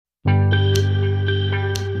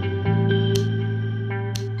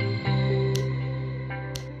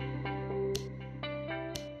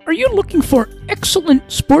Are you looking for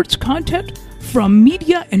excellent sports content from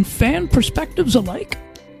media and fan perspectives alike?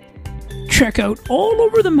 Check out All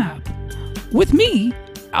Over the Map with me,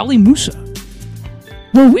 Ali Musa,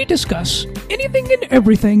 where we discuss anything and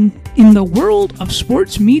everything in the world of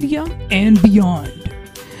sports media and beyond.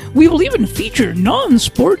 We will even feature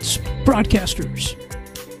non-sports broadcasters.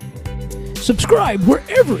 Subscribe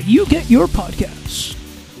wherever you get your podcasts.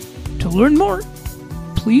 To learn more,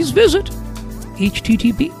 please visit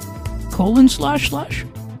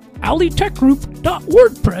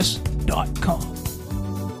http://alitechgroup.wordpress.com.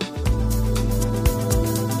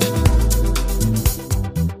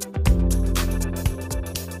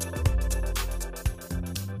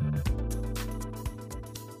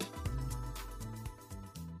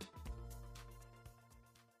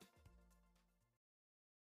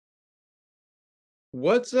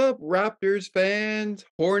 What's up, Raptors fans,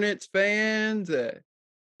 Hornets fans?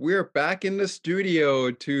 We're back in the studio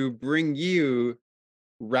to bring you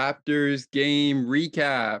Raptors game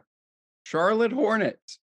recap. Charlotte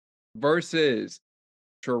Hornets versus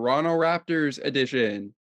Toronto Raptors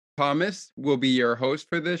edition. Thomas will be your host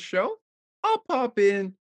for this show. I'll pop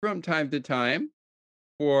in from time to time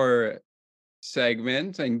for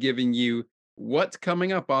segments and giving you what's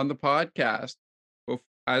coming up on the podcast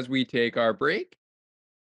as we take our break.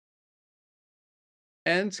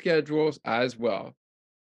 And schedules as well.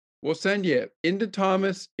 We'll send you into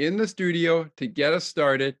Thomas in the studio to get us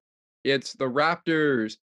started. It's the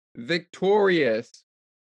Raptors victorious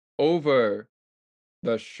over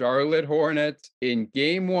the Charlotte Hornets in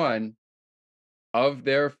game 1 of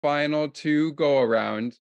their final 2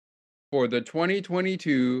 go-arounds for the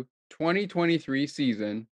 2022-2023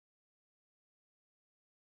 season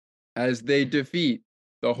as they defeat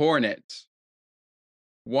the Hornets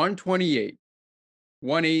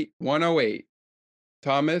 128-108.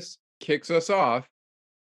 Thomas kicks us off,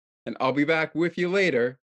 and I'll be back with you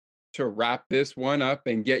later to wrap this one up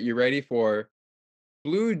and get you ready for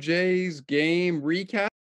Blue Jays game recap,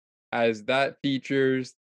 as that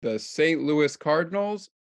features the St. Louis Cardinals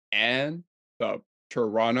and the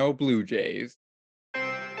Toronto Blue Jays.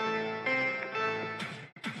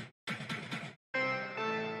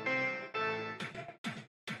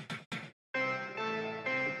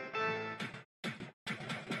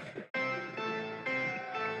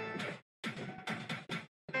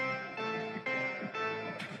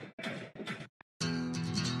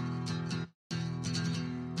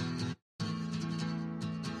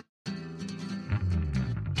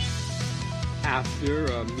 After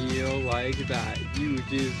a meal like that, you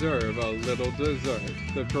deserve a little dessert.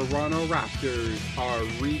 The Toronto Raptors are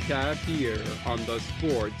recapped here on the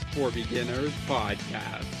Sports for Beginners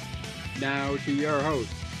podcast. Now to your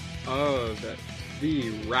hosts of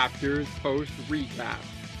the Raptors Post Recap,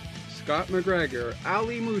 Scott McGregor,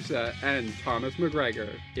 Ali Musa, and Thomas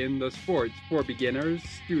McGregor in the Sports for Beginners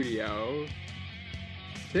studio.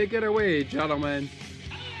 Take it away, gentlemen.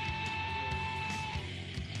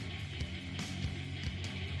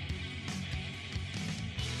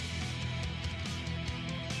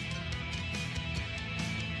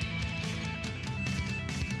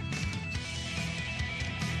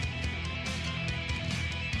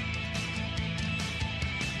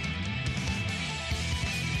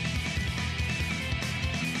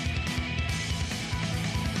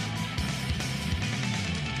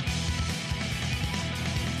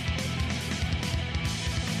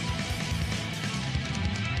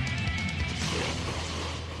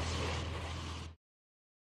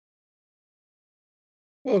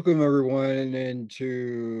 Welcome, everyone,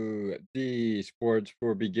 into the Sports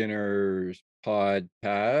for Beginners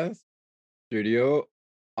podcast studio.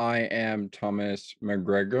 I am Thomas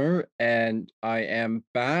McGregor, and I am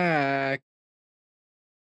back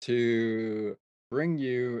to bring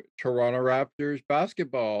you Toronto Raptors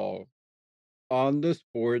basketball on the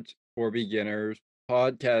Sports for Beginners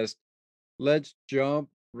podcast. Let's jump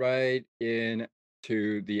right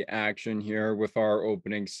into the action here with our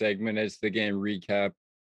opening segment as the game recap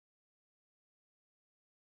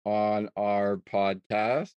on our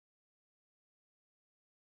podcast.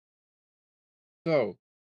 So,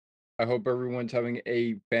 I hope everyone's having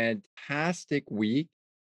a fantastic week,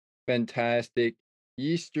 fantastic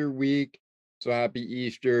Easter week. So, happy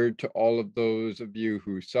Easter to all of those of you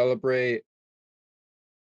who celebrate.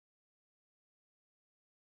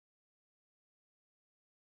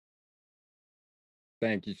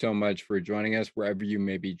 Thank you so much for joining us wherever you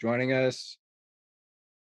may be joining us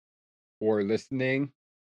or listening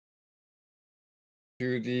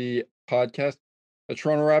to the podcast. The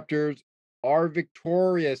Toronto Raptors are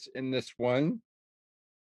victorious in this one.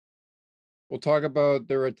 We'll talk about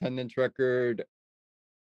their attendance record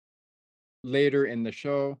later in the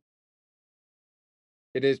show.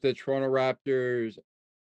 It is the Toronto Raptors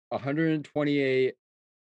 128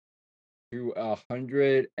 to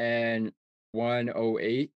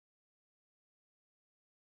 101.08.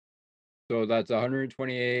 So that's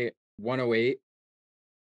 128, 108.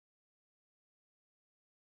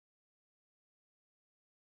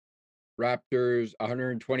 Raptors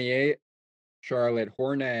 128. Charlotte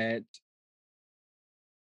Hornets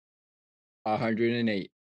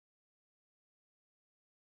 108.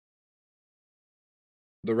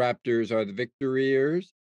 The Raptors are the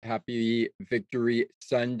victoriers. Happy Victory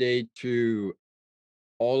Sunday to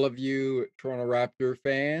all of you Toronto Raptor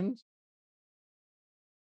fans.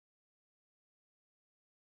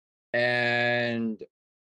 And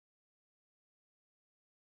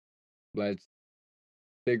let's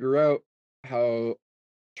figure out how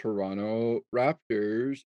Toronto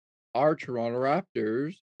Raptors are Toronto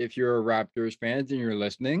Raptors. If you're a Raptors fan and you're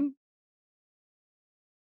listening,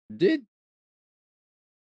 did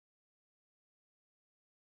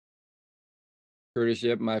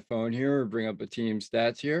courtesy of my phone here, bring up the team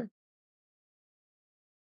stats here.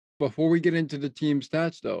 Before we get into the team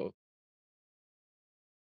stats, though,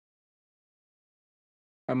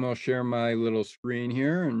 I'm going to share my little screen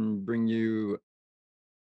here and bring you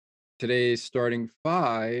today's starting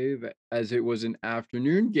five as it was an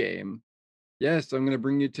afternoon game. Yes, I'm going to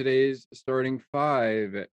bring you today's starting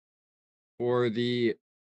five for the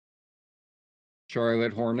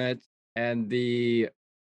Charlotte Hornets and the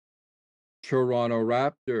Toronto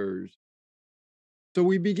Raptors. So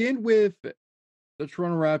we begin with the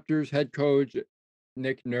Toronto Raptors head coach,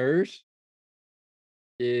 Nick Nurse,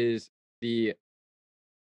 is the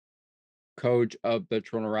coach of the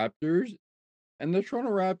Toronto Raptors. And the Toronto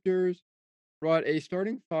Raptors brought a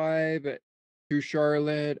starting five to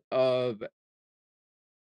Charlotte of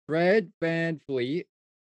Fred VanVleet,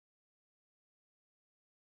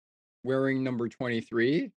 wearing number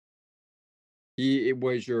 23. He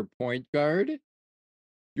was your point guard.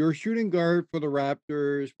 Your shooting guard for the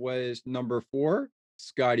Raptors was number 4,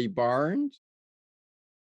 Scotty Barnes.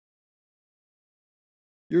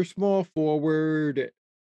 Your small forward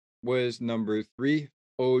was number 3,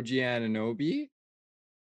 OG Anunoby.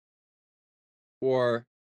 Or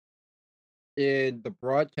in the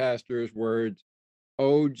broadcaster's words,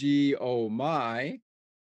 OG oh my.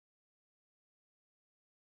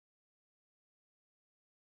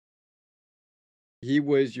 He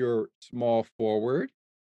was your small forward.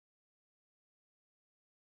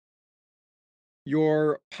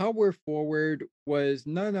 Your power forward was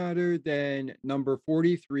none other than number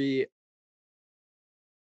 43,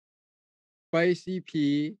 Spicy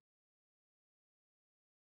P,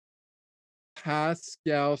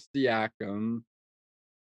 Pascal Siakam.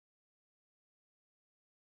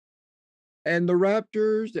 And the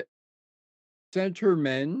Raptors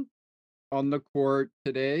centerman on the court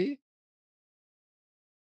today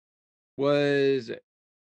was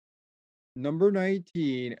number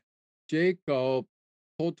 19, Jacob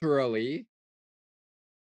Poltorelli.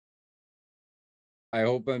 I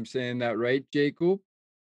hope I'm saying that right, Jacob.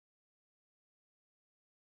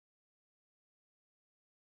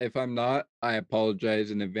 If I'm not, I apologize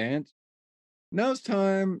in advance. Now it's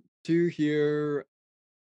time to hear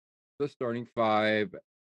the starting five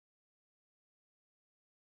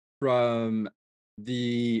from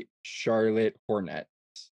the Charlotte Hornets.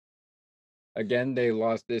 Again, they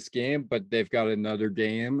lost this game, but they've got another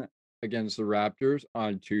game against the Raptors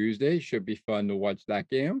on Tuesday. Should be fun to watch that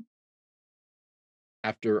game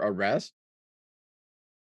after a rest.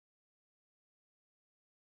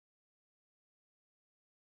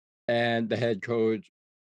 And the head coach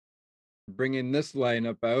bringing this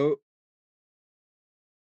lineup out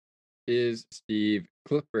is Steve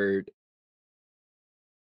Clifford.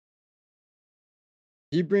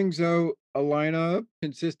 He brings out a lineup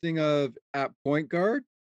consisting of, at point guard,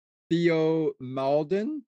 Theo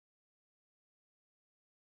Malden,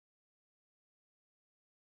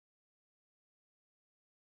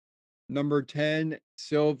 number 10,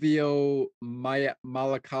 Silvio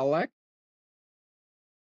Malakalek.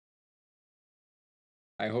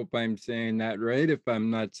 I hope I'm saying that right. If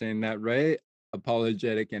I'm not saying that right,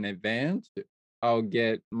 apologetic in advance. I'll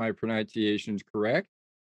get my pronunciations correct.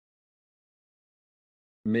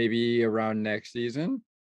 Maybe around next season.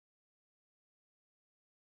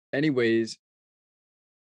 Anyways,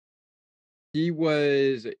 he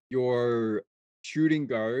was your shooting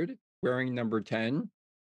guard wearing number 10.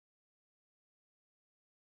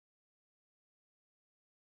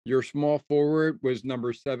 Your small forward was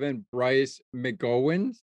number 7, Bryce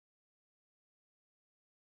McGowens.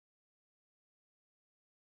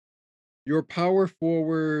 Your power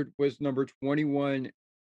forward was number 21,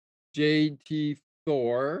 JT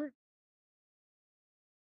Thor.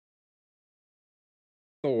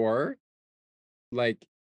 Thor, like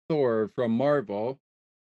Thor from Marvel.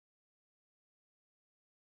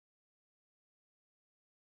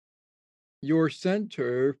 Your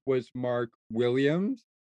center was Mark Williams,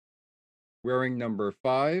 wearing number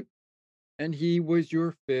 5, and he was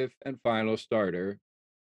your 5th and final starter.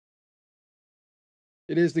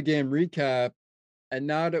 It is the game recap, and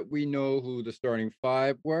now that we know who the starting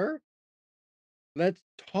 5 were, let's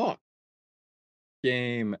talk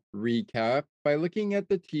game recap by looking at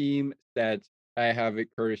the team stats. I have it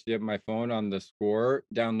courtesy of my phone on the Score.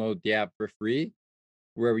 Download the app for free,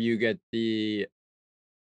 wherever you get the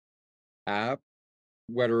app,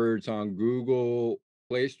 whether it's on Google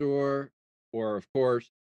Play Store or, of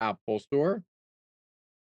course, Apple Store.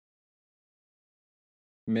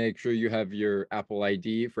 Make sure you have your Apple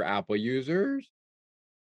ID for Apple users.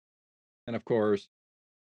 And of course,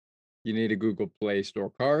 you need a Google Play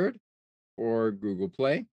Store card or Google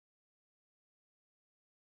Play.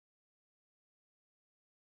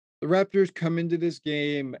 The Raptors come into this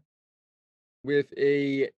game with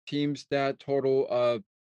a team stat total of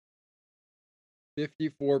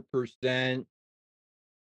 54%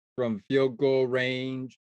 from field goal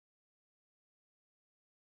range,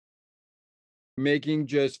 making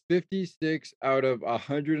just 56 out of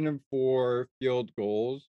 104 field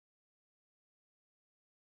goals.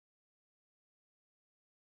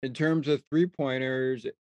 In terms of three-pointers,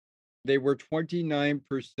 they were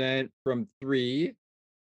 29% from 3,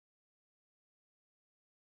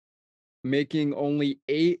 making only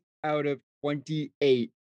 8 out of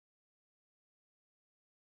 28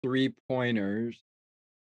 three-pointers.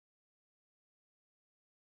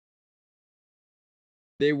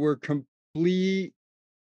 They were complete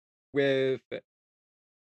with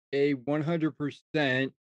a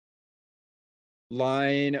 100%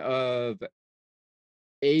 line of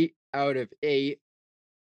 8 out of 8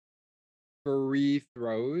 free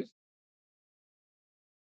throws.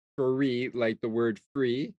 Free, like the word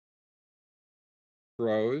free,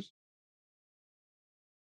 throws.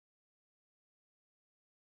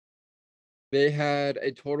 They had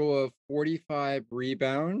a total of 45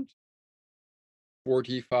 rebounds.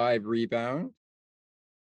 45 rebounds.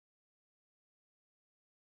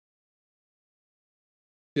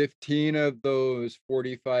 15 of those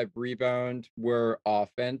 45 rebounds were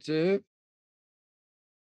offensive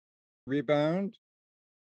rebounds.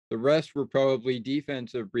 The rest were probably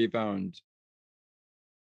defensive rebounds.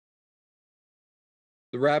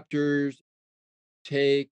 The Raptors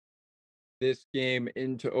take this game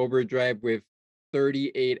into overdrive with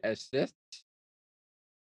 38 assists,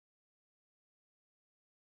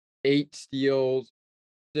 8 steals,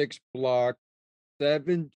 6 blocks,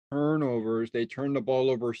 7 turnovers. They turned the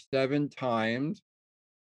ball over 7 times.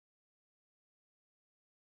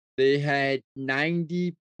 They had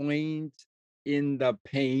 90 points in the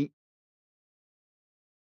paint.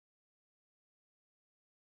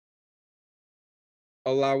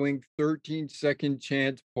 Allowing 13 second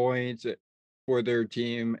chance points for their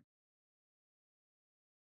team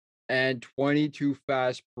and 22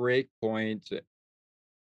 fast break points.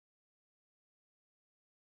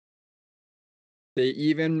 They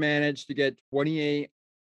even managed to get 28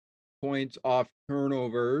 points off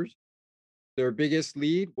turnovers. Their biggest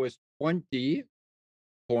lead was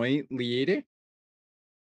 20-point lead.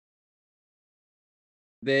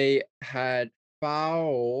 They had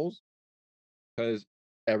fouls because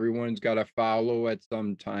everyone's got a foul at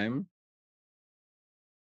some time.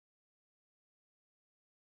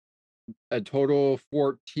 A total of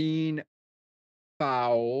 14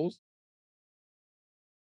 fouls,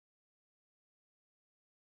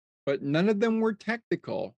 but none of them were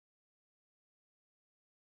technical.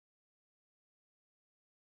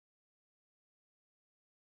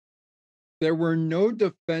 There were no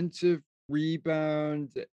defensive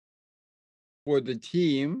rebounds for the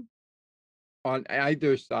team on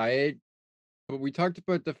either side, but we talked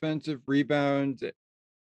about defensive rebounds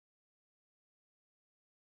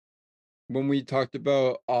when we talked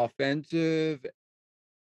about offensive,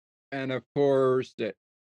 and of course, the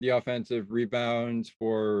offensive rebounds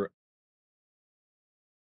for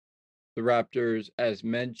the Raptors, as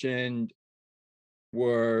mentioned,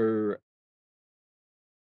 were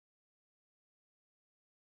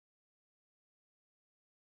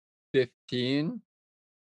 15.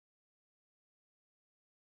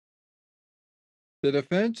 The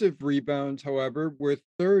defensive rebounds, however, were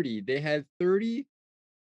 30. They had 30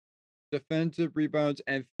 defensive rebounds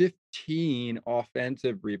and 15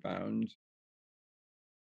 offensive rebounds.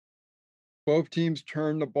 Both teams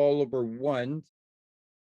turned the ball over once,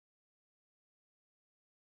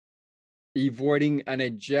 avoiding an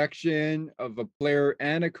ejection of a player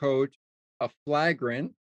and a coach, a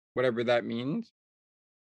flagrant, whatever that means,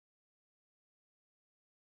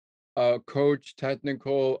 a coach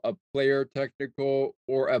technical, a player technical,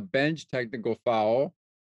 or a bench technical foul.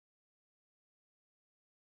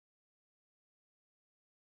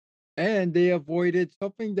 And they avoided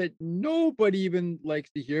something that nobody even likes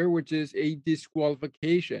to hear, which is a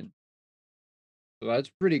disqualification. So that's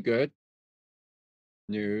pretty good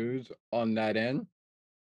news on that end.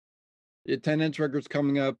 The attendance record's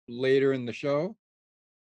coming up later in the show.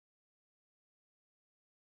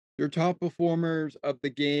 Your top performers of the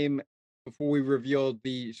game, before we reveal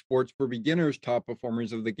the Sports for Beginners top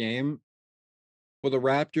performers of the game. For the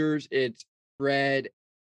Raptors, it's Fred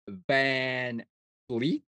Van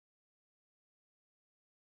Fleet.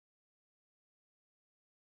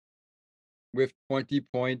 With 20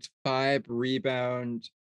 points, 5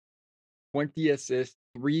 rebounds, 20 assists,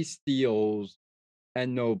 3 steals,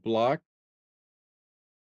 and no block.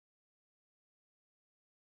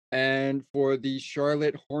 And for the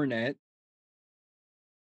Charlotte Hornets,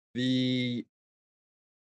 the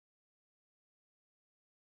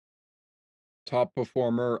top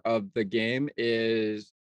performer of the game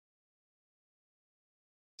is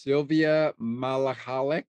Sylvia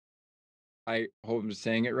Malachalik. I hope I'm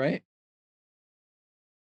saying it right.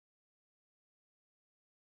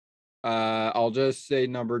 I'll just say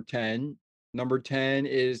number 10. Number 10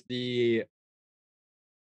 is the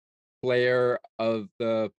player of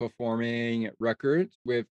the performing records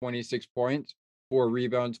with 26 points, 4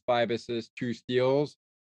 rebounds, 5 assists, 2 steals,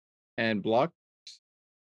 and blocks.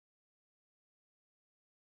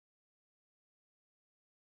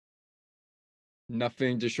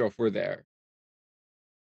 Nothing to show for there.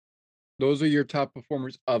 Those are your top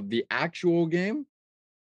performers of the actual game.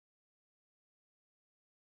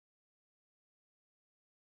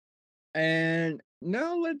 And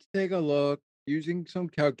now let's take a look using some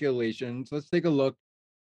calculations. Let's take a look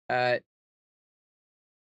at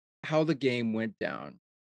how the game went down.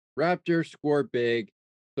 Raptors scored big,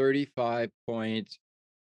 35 points.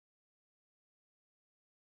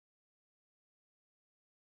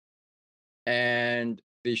 And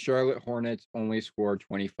the Charlotte Hornets only scored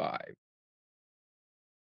 25.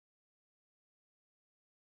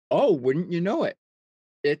 Oh, wouldn't you know it?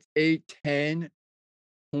 It's a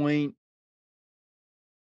 10-point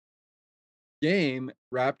game.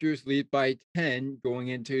 Raptors lead by 10 going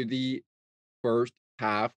into the first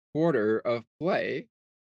half quarter of play.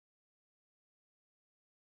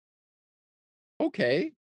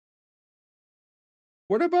 Okay.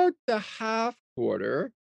 What about the half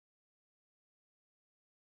quarter?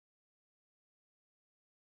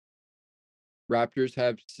 Raptors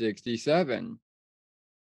have 67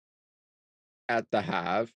 at the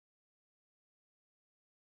half.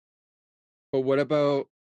 But what about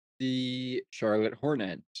the Charlotte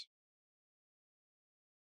Hornets?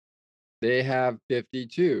 They have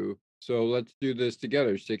 52. So let's do this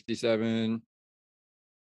together. 67,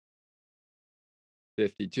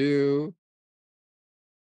 52.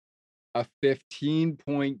 A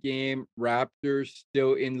 15-point game. Raptors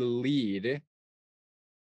still in the lead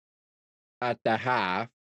at the half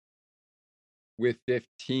with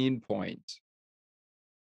 15 points.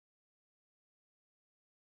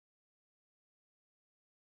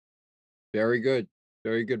 Very good.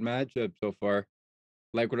 Very good matchup so far.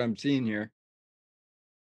 Like what I'm seeing here.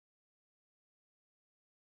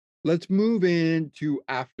 Let's move into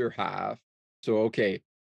after half. So, okay.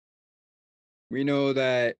 We know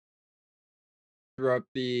that throughout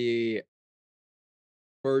the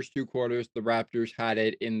first 2 quarters, the Raptors had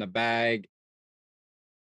it in the bag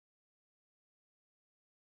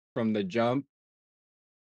from the jump.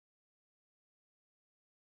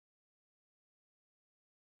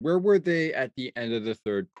 Where were they at the end of the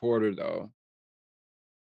third quarter, though?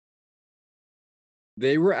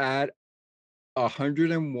 They were at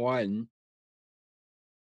 101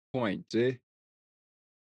 points.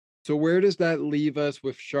 So where does that leave us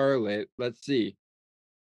with Charlotte? Let's see.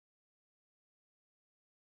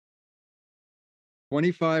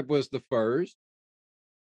 25 was the first.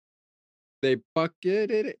 They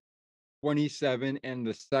bucketed 27 in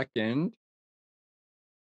the second.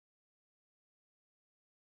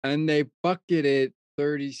 And they bucketed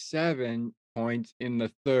 37 points in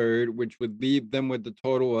the third, which would leave them with a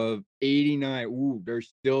total of 89. Ooh, they're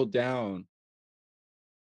still down.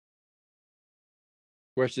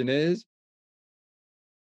 Question is,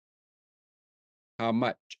 how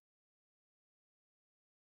much?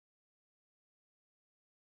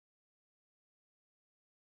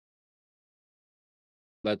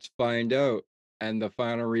 Let's find out. And the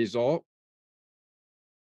final result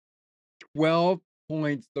 12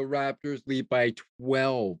 points. The Raptors lead by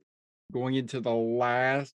 12 going into the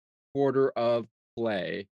last quarter of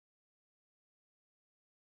play.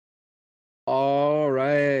 All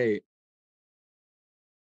right.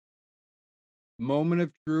 Moment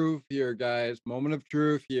of truth here, guys. Moment of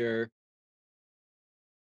truth here.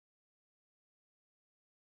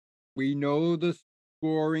 We know the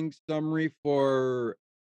scoring summary for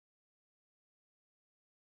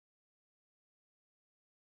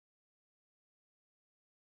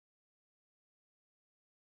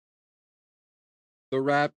the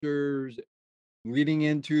Raptors leading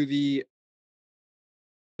into the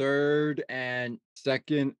third and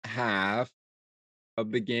second half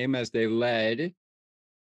of the game as they led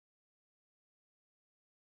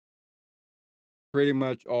pretty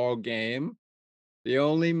much all game. They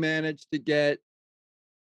only managed to get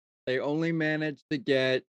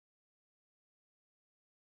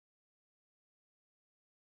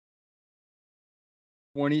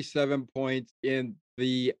 27 points in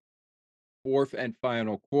the fourth and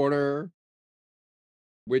final quarter,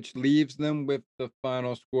 which leaves them with the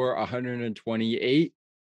final score 128,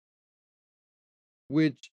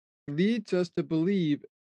 which leads us to believe,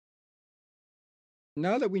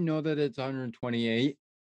 now that we know that it's 128,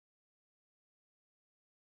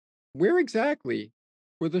 where exactly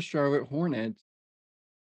were the Charlotte Hornets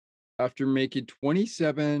after making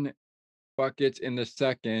 27 buckets in the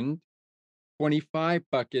second, 25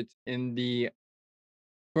 buckets in the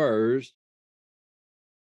first,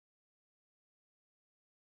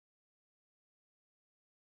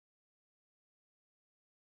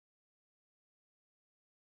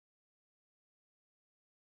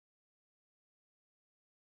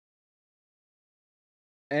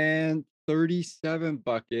 and 37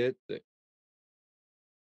 buckets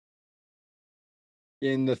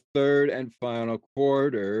in the third and final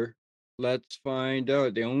quarter? Let's find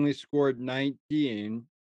out. They only scored 19,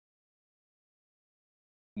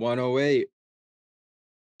 108.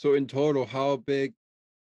 So in total, how bad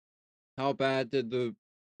did the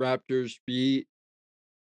Raptors beat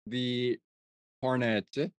the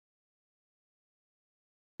Hornets?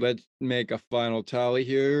 Let's make a final tally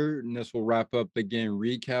here, and this will wrap up the game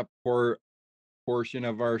recap portion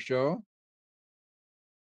of our show.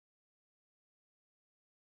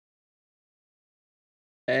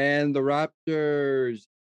 And the Raptors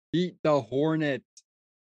beat the Hornets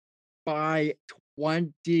by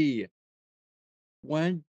 20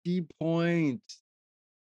 points.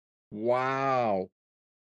 Wow.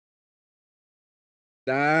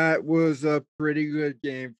 That was a pretty good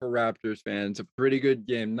game for Raptors fans. A pretty good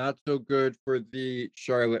game. Not so good for the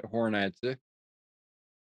Charlotte Hornets.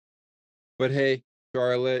 But hey,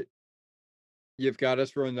 Charlotte, you've got us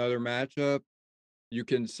for another matchup. You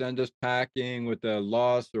can send us packing with a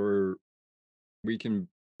loss, or we can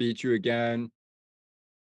beat you again.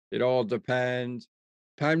 It all depends.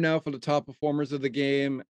 Time now for the top performers of the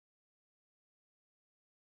game.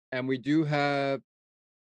 And we do have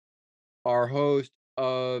our host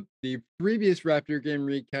of the previous Raptor game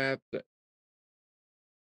recap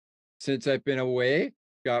since I've been away,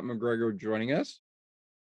 Scott McGregor, joining us.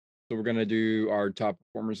 So we're going to do our top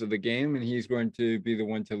performers of the game, and he's going to be the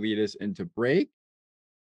one to lead us into break.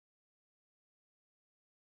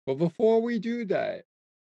 But before we do that,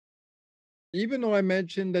 even though I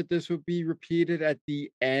mentioned that this would be repeated at the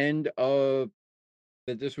end of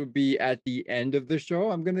the show,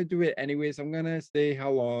 I'm going to do it anyways. I'm going to say how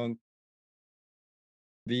long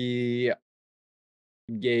the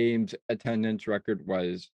game's attendance record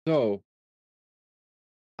was. So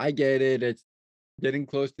I get it. It's getting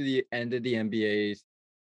close to the end of the NBA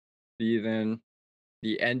season.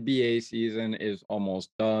 The NBA season is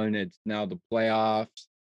almost done. It's now the playoffs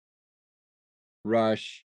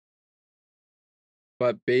rush.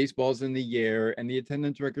 But baseball's in the air, and the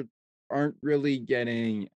attendance records aren't really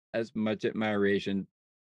getting as much admiration.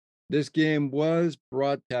 This game was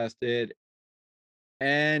broadcasted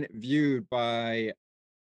and viewed by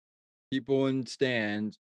people in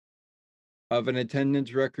stands of an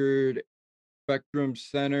attendance record. Spectrum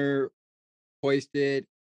Center hoisted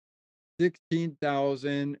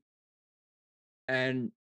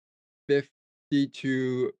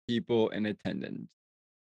 16,052 people in attendance.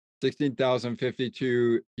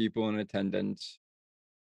 16,052 people in attendance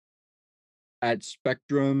at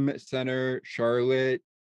Spectrum Center, Charlotte,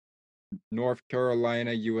 North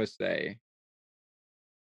Carolina, USA.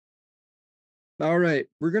 All right,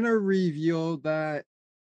 we're going to reveal that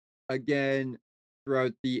again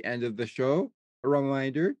throughout the end of the show. A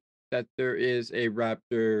reminder that there is a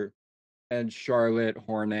Raptor and Charlotte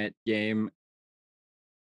Hornet game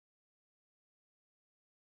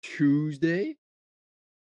Tuesday.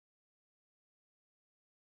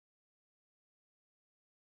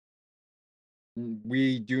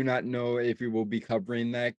 We do not know if we will be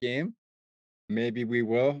covering that game. Maybe we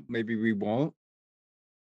will, maybe we won't.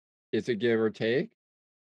 It's a give or take.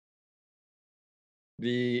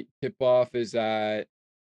 The tip-off is at,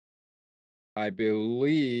 I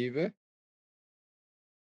believe,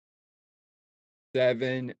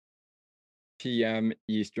 7 p.m.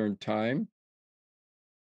 Eastern Time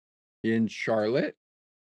in Charlotte.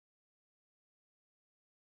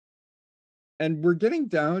 And we're getting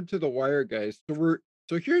down to the wire, guys. So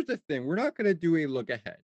here's the thing. We're not going to do a look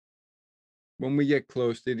ahead when we get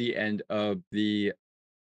close to the end of the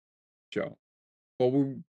show. But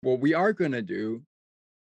what we are going to do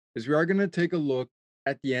is we are going to take a look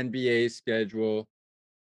at the NBA schedule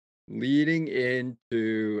leading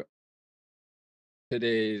into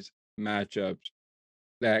today's matchups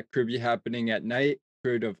that could be happening at night,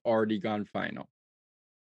 could have already gone final.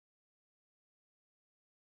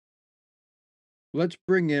 Let's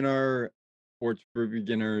bring in our Sports for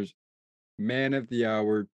Beginners man of the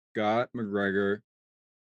hour, Scott McGregor,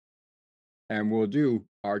 and we'll do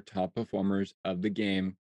our top performers of the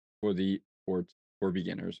game for the Sports for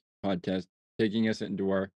Beginners podcast, taking us into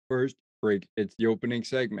our first break. It's the opening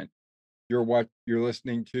segment. You're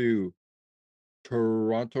listening to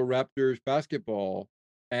Toronto Raptors basketball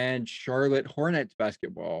and Charlotte Hornets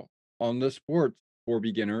basketball on the Sports for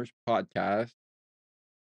Beginners podcast.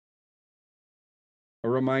 A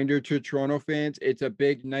reminder to Toronto fans, it's a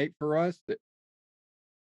big night for us. The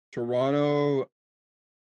Toronto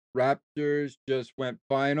Raptors just went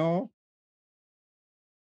final.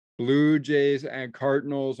 Blue Jays and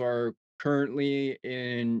Cardinals are currently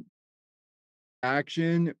in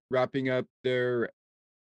action, wrapping up their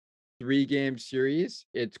 3-game series.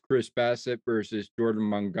 It's Chris Bassett versus Jordan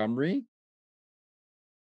Montgomery.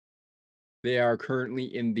 They are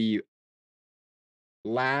currently in the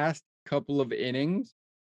last couple of innings.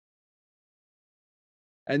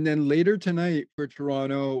 And then later tonight for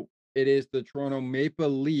Toronto, it is the Toronto Maple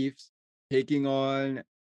Leafs taking on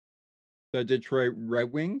the Detroit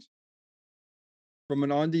Red Wings. From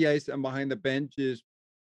an on the ice and behind the benches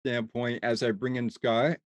standpoint, as I bring in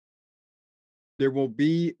Scott, there will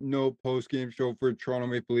be no post-game show for Toronto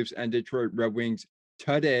Maple Leafs and Detroit Red Wings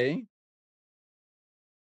today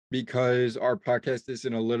because our podcast is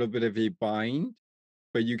in a little bit of a bind,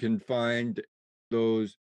 but you can find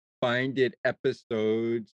those Find It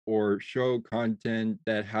episodes or show content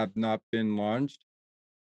that have not been launched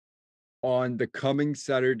on the coming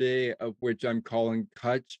Saturday, of which I'm calling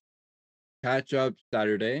Catch Up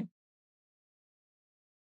Saturday.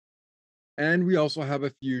 And we also have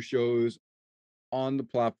a few shows on the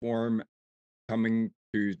platform coming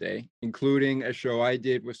Tuesday, including a show I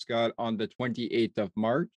did with Scott on the 28th of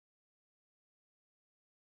March,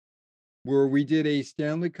 where we did a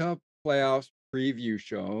Stanley Cup playoffs preview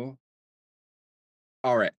show.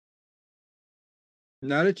 All right.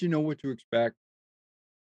 Now that you know what to expect,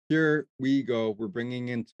 here we go. We're bringing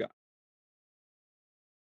in Scott.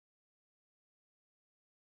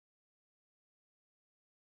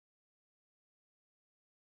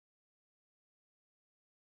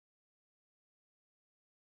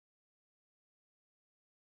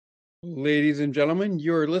 Ladies and gentlemen,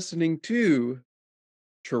 you're listening to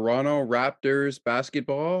Toronto Raptors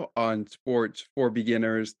basketball on Sports for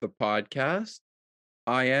Beginners, the podcast.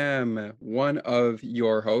 I am one of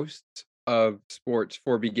your hosts of Sports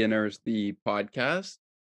for Beginners, the podcast,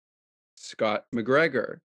 Scott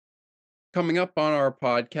McGregor. Coming up on our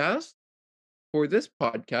podcast, for this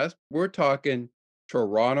podcast, we're talking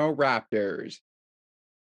Toronto Raptors.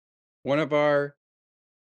 One of our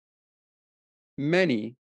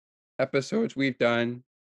many episodes we've done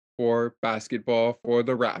for basketball for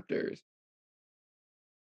the Raptors.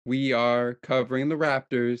 We are covering the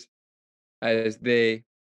Raptors as they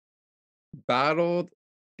battled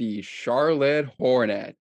the Charlotte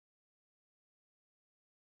Hornets.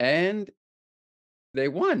 And they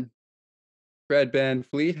won. Fred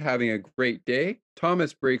VanVleet having a great day.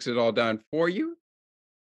 Thomas breaks it all down for you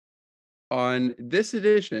on this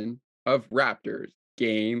edition of Raptors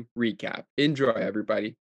Game Recap. Enjoy,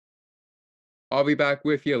 everybody. I'll be back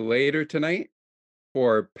with you later tonight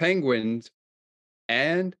for Penguins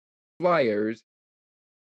and Flyers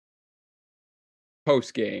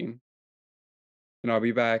post-game. And I'll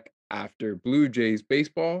be back after Blue Jays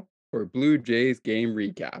baseball for Blue Jays Game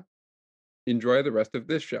Recap. Enjoy the rest of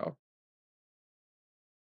this show.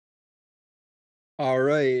 All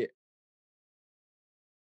right.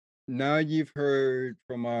 Now you've heard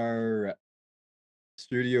from our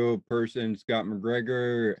studio person Scott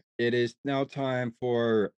McGregor. It is now time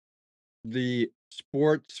for the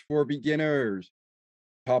Sports for Beginners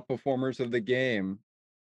top performers of the game.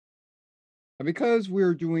 And because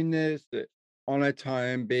we're doing this on a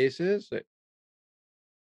time basis,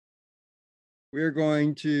 we're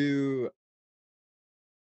going to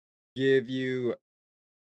give you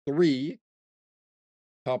three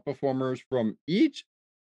top performers from each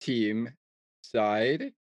team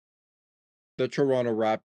side: the Toronto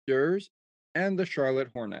Raptors and the Charlotte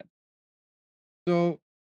Hornets. So,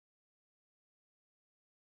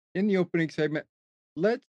 in the opening segment,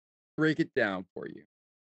 let's break it down for you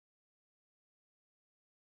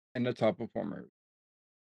and the top performers.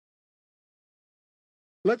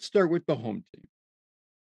 Let's start with the home team,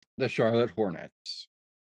 the Charlotte Hornets.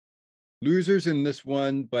 Losers in this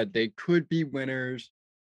one, but they could be winners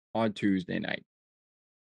on Tuesday night.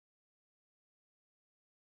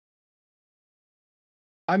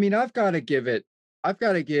 I mean, I've got to give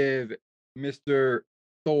Mr.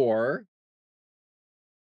 Thor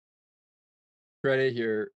credit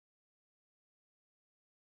here.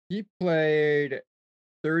 He played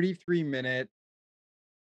 33 minutes,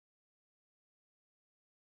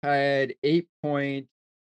 had 8 points,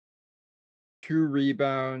 2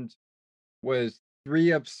 rebounds, was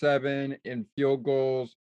 3 of 7 in field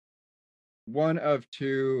goals, 1 of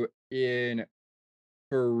 2 in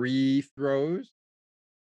free throws,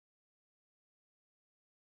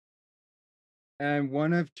 and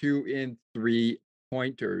 1 of 2 in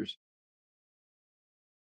 3-pointers.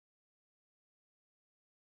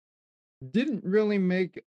 Didn't really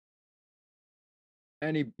make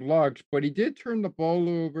any blocks, but he did turn the ball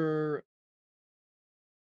over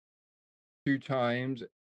 2 times,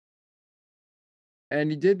 and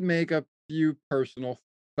he did make a few personal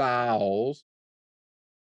fouls.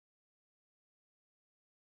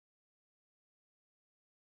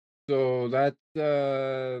 So that's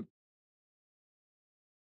a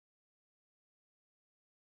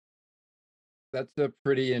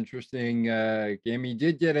pretty interesting game. He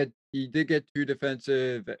did get 2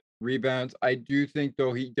 defensive rebounds. I do think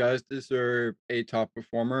though he does deserve a top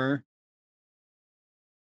performer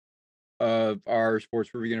of our Sports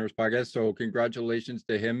for Beginners podcast. So congratulations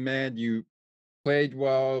to him, man. You played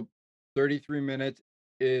well. 33 minutes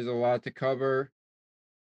is a lot to cover.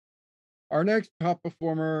 Our next top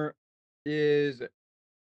performer is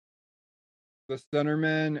the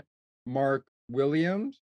centerman Mark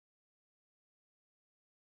Williams.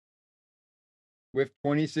 With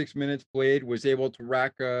 26 minutes played, was able to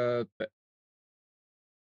rack up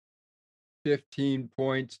 15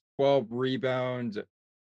 points, 12 rebounds,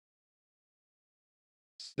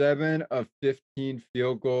 7 of 15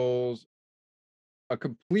 field goals, a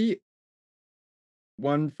complete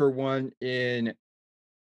 1-for-1 in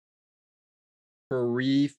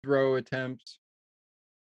free throw attempts.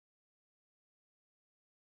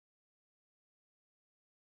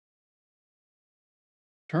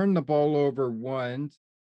 Turned the ball over once.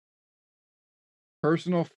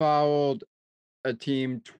 Personal fouled a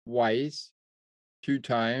team twice, 2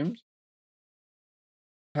 times.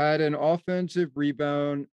 Had an offensive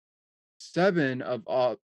rebound. 7 of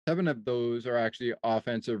those are actually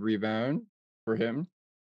offensive rebound for him.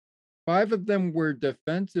 5 of them were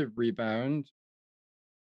defensive rebounds.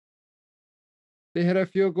 They had a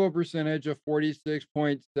field goal percentage of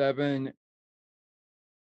 46.7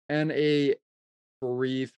 and a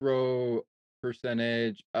free throw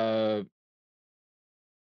percentage of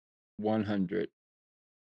 100.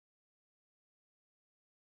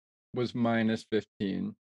 Was minus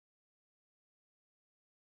 15.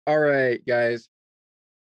 All right, guys.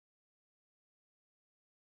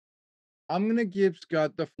 I'm going to give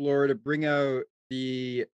Scott the floor to bring out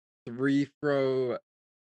the the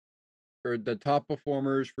top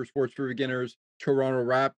performers for Sports for Beginners, Toronto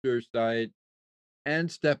Raptors side,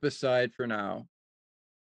 and step aside for now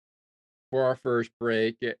for our first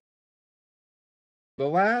break. The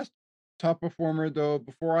last top performer, though,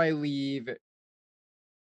 before I leave,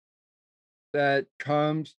 that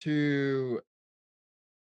comes to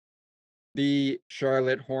the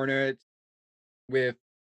Charlotte Hornets with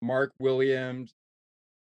Mark Williams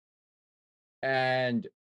and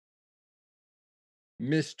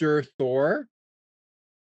Mr. Thor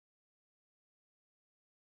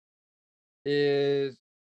is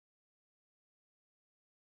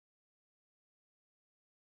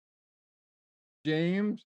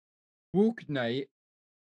James Bouknight.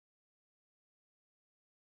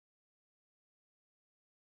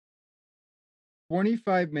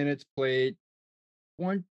 25 minutes played,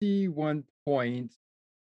 21 points,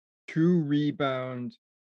 2 rebounds,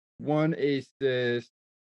 1 assist,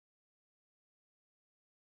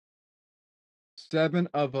 7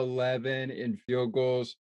 of 11 in field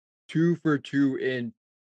goals, 2 for 2 in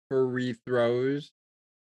free throws.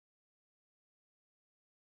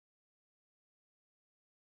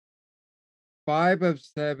 5 of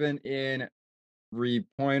 7 in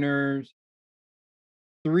 3-pointers,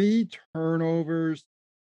 3 turnovers,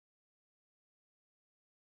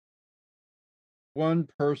 1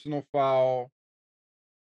 personal foul,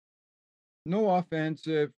 no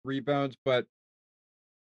offensive rebounds, but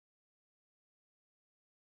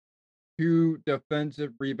 2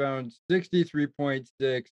 defensive rebounds,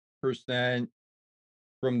 63.6%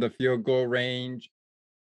 from the field goal range,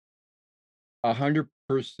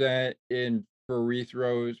 100% in free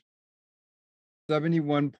throws,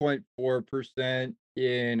 71.4%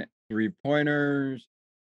 in 3-pointers.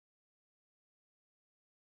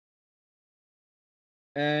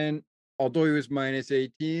 And although he was minus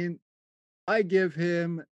 18, I give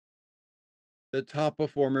him the top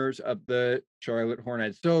performers of the Charlotte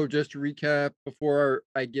Hornets. So just to recap, before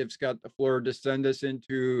I give Scott the floor to send us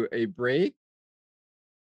into a break,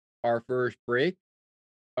 our first break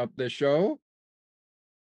of the show,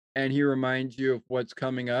 and he reminds you of what's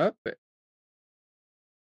coming up.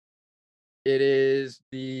 It is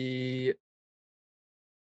the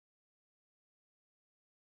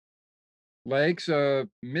legs of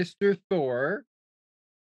Mr. Thor,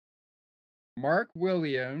 Mark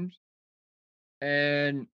Williams,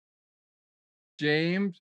 and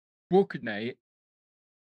James Bouknight.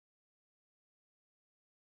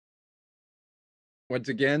 Once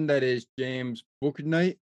again, that is James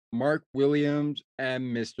Bouknight, Mark Williams,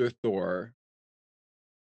 and Mr. Thor,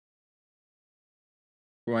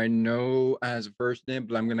 who I know as a first name,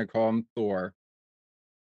 but I'm going to call him Thor.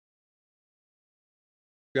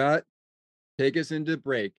 Scott, take us into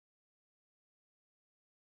break.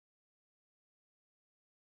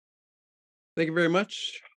 Thank you very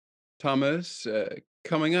much, Thomas.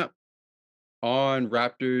 Coming up on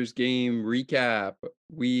Raptors game recap,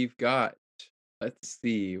 we've got, let's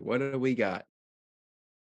see, what do we got?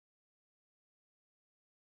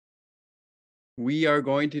 We are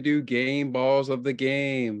going to do game balls of the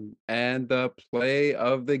game, and the play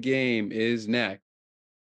of the game is next.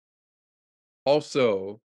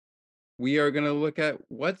 Also, we are going to look at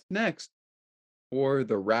what's next for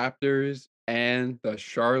the Raptors and the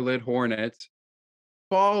Charlotte Hornets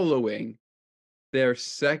following their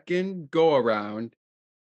second go-around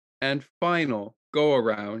and final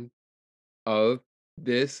go-around of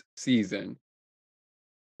this season.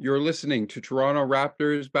 You're listening to Toronto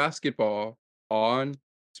Raptors basketball on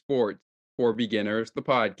Sports for Beginners, the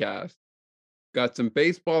podcast. Got some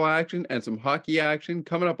baseball action and some hockey action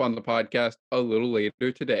coming up on the podcast a little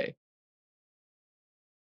later today.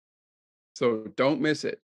 So don't miss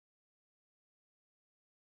it.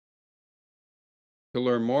 To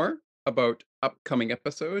learn more about upcoming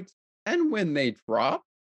episodes and when they drop,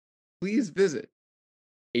 please visit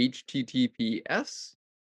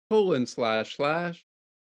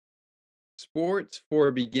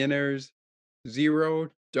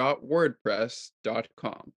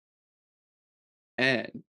https://sportsforbeginners0.wordpress.com.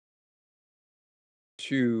 And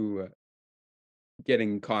to get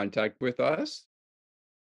in contact with us,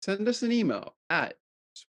 send us an email at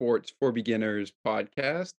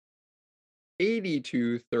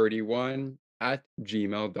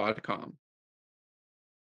sportsforbeginners8231@gmail.com.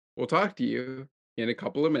 We'll talk to you in a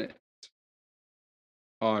couple of minutes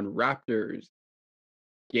on Raptors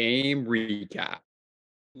game recap.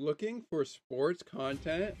 Looking for sports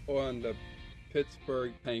content on the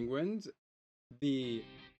Pittsburgh Penguins, the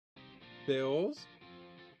Bills,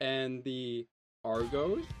 and the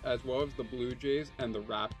Argos, as well as the Blue Jays and the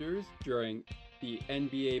Raptors during the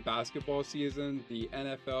NBA basketball season, the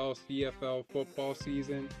NFL, CFL football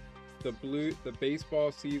season, the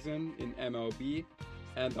baseball season in MLB,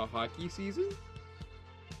 and the hockey season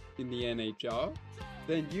in the NHL,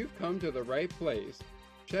 then you've come to the right place.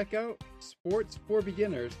 Check out Sports for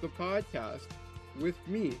Beginners, the podcast, with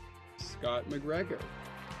me, Scott McGregor,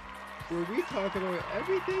 where we talk about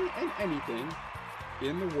everything and anything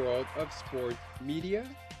in the world of sports media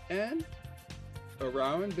and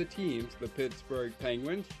around the teams, the Pittsburgh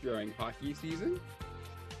Penguins during hockey season,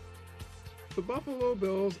 the Buffalo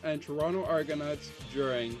Bills and Toronto Argonauts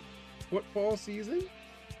during football season,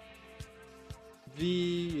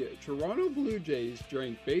 the Toronto Blue Jays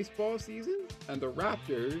during baseball season, and the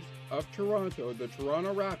Raptors of Toronto, the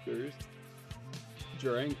Toronto Raptors,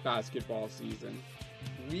 during basketball season.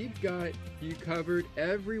 We've got you covered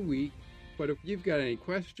every week, but if you've got any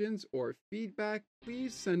questions or feedback,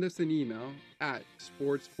 please send us an email at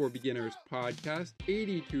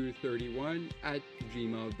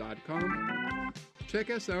sportsforbeginnerspodcast8231@gmail.com. check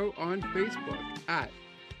us out on Facebook at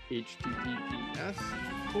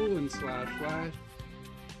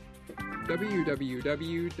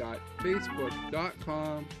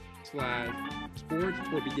https://www.facebook.com/sports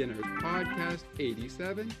for beginners podcast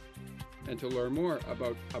 87. And to learn more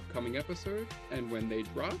about upcoming episodes and when they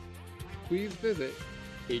drop, please visit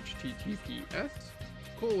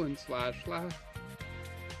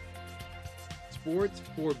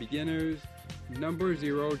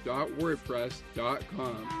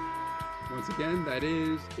Once again, that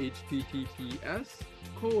is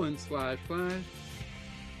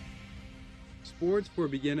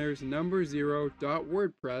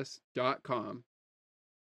https://sportsforbeginners0.wordpress.com.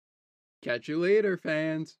 Catch you later,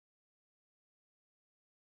 fans.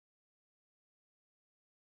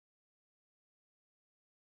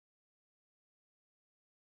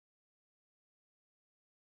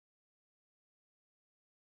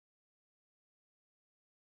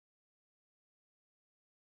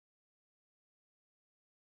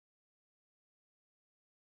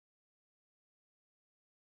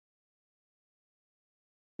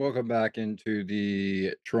 Welcome back into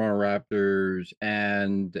the Toronto Raptors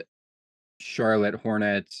and Charlotte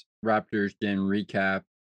Hornets Raptors game recap.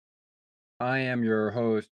 I am your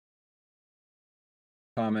host,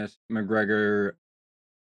 Thomas McGregor,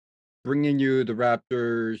 bringing you the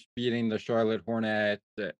Raptors beating the Charlotte Hornets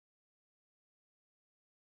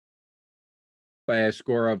by a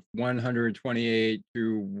score of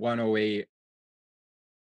 128-108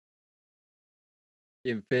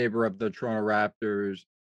 in favor of the Toronto Raptors.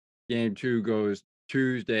 Game 2 goes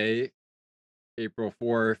Tuesday, April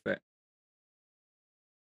 4th,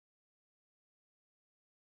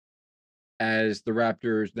 as the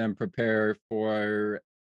Raptors then prepare for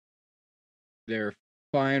their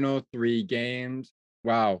final 3 games.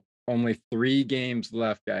 Wow, only 3 games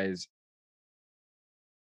left, guys,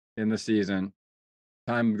 in the season.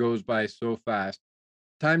 Time goes by so fast.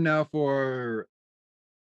 Time now for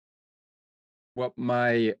what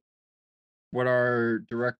our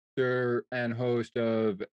director and host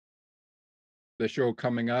of the show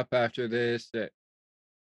coming up after this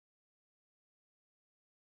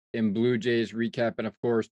in Blue Jays recap, and of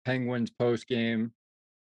course Penguins post game,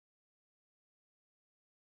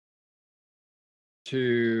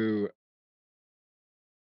 to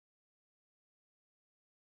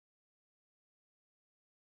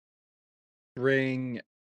bring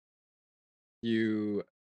you,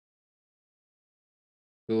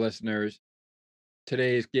 the listeners,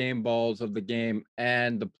 today's game balls of the game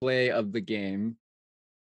and the play of the game,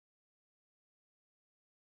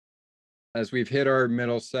 as we've hit our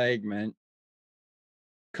middle segment.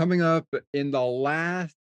 Coming up in the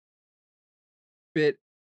last bit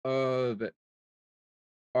of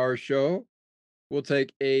our show, we'll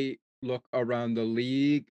take a look around the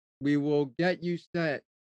league. We will get you set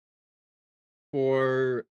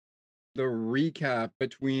for the recap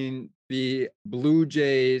between the Blue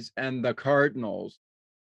Jays and the Cardinals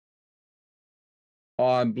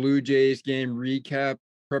on Blue Jays game recap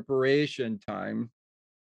preparation time.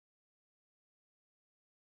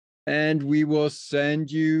 And we will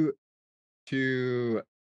send you to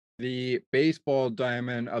the baseball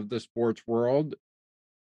diamond of the sports world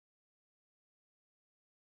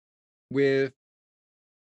with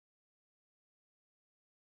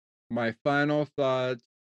my final thoughts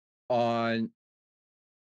on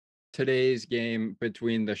today's game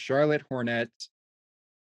between the Charlotte Hornets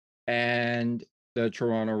and the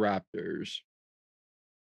Toronto Raptors.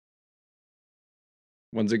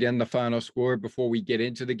 Once again, the final score before we get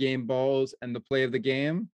into the game balls and the play of the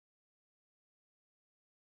game.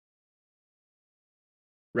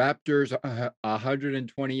 Raptors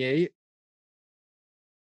 128.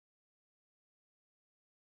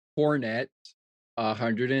 Hornets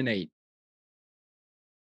 108.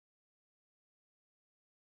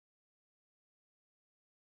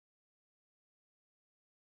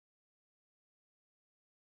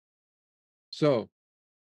 So,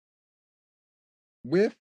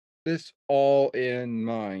 with this all in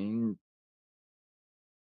mind,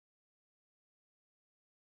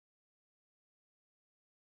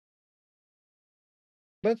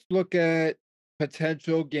 let's look at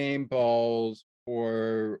potential game balls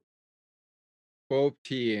for both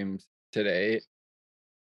teams today.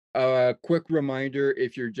 A quick reminder,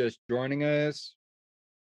 if you're just joining us,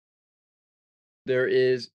 there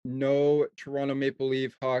is no Toronto Maple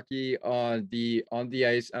Leaf hockey on the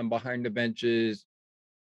ice and behind the benches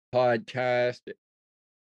podcast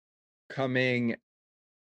coming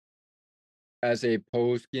as a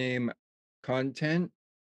post-game content,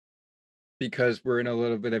 because we're in a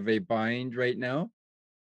little bit of a bind right now.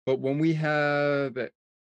 But when we have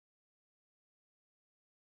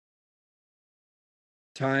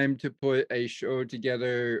time to put a show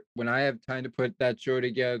together, when I have time to put that show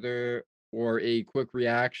together or a quick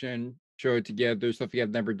reaction show together, stuff you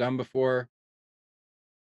have never done before,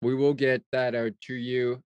 we will get that out to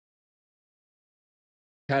you.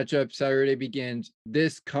 Catch Up Saturday begins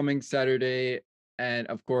this coming Saturday. And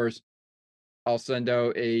of course, I'll send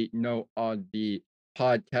out a note on the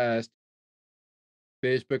podcast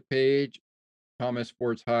Facebook page. Thomas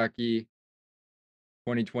Sports Hockey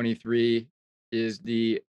 2023 is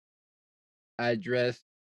the address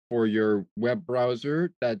for your web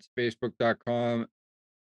browser. That's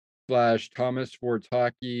facebook.com/Thomas Sports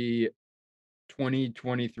Hockey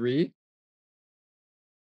 2023.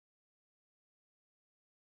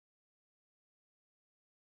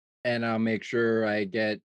 And I'll make sure I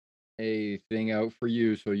get a thing out for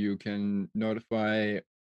you so you can notify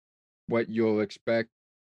what you'll expect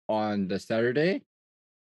on the Saturday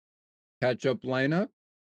catch-up lineup.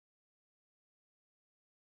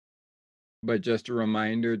 But just a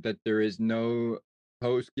reminder that there is no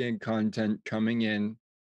post-game content coming in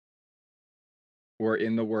or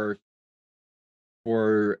in the works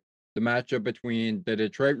for the matchup between the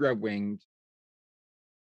Detroit Red Wings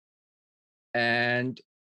and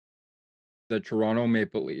the Toronto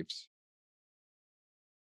Maple Leafs.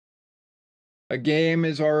 A game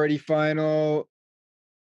is already final,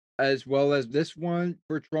 as well as this one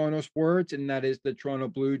for Toronto sports, and that is the Toronto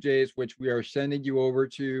Blue Jays, which we are sending you over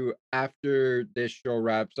to after this show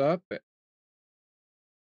wraps up,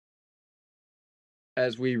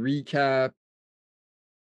 as we recap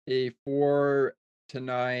a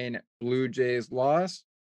 4-9 Blue Jays loss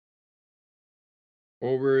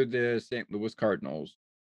over the St. Louis Cardinals.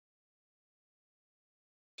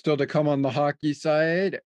 Still to come on the hockey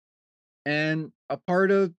side, and a part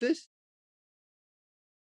of this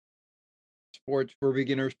Sports for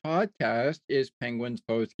Beginners podcast is Penguins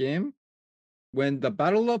postgame, when the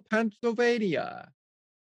Battle of Pennsylvania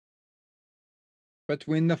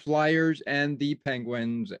between the Flyers and the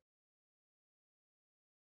Penguins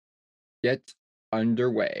gets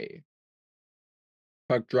underway.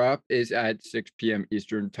 Puck drop is at 6 p.m.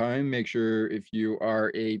 Eastern Time. Make sure if you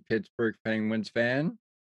are a Pittsburgh Penguins fan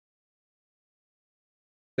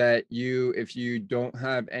that if you don't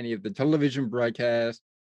have any of the television broadcasts,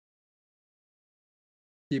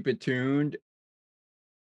 keep it tuned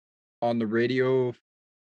on the radio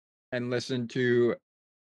and listen to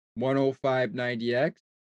 105.90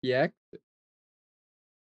 EX,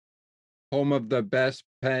 home of the best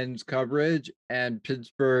Pens coverage and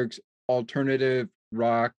Pittsburgh's alternative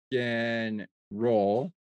rock and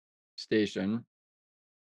roll station.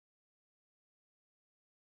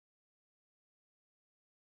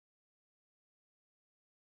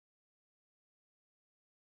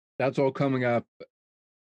 That's all coming up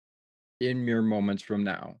in mere moments from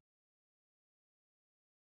now.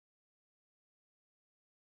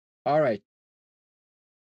 All right.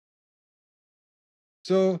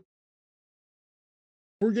 So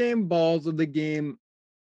for game balls of the game,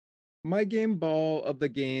 my game ball of the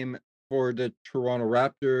game for the Toronto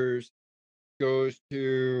Raptors goes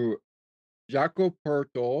to Jaco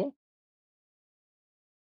Pertl.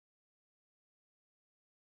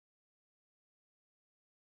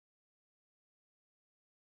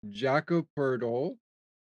 Jaco Pertl.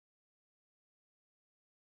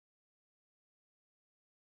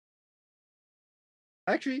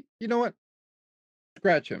 Actually, you know what?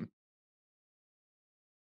 Scratch him.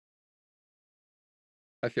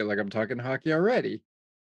 I feel like I'm talking hockey already.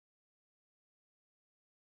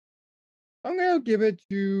 I'm going to give it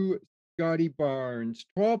to Scotty Barnes.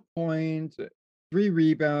 12 points, 3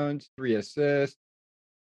 rebounds, 3 assists,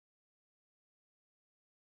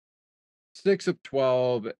 6 of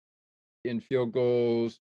 12 in field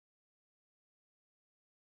goals,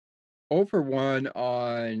 0 for 1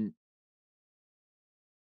 on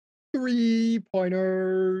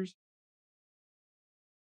 3-pointers.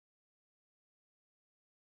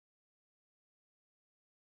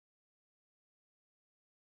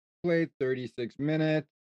 Played 36 minutes.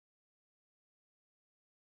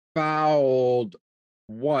 Fouled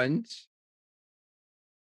once.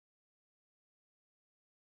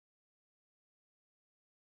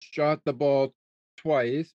 Shot the ball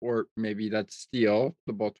twice, or maybe that's steal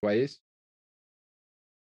the ball twice.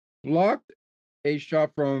 Blocked a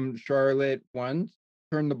shot from Charlotte once.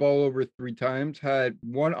 Turned the ball over 3 times. Had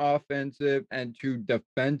 1 offensive and 2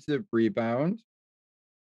 defensive rebounds.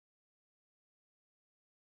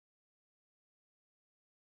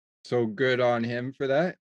 So good on him for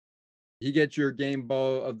that. He gets your game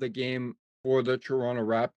ball of the game for the Toronto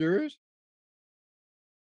Raptors.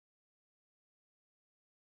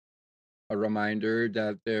 A reminder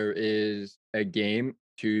that there is a game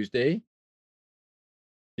Tuesday,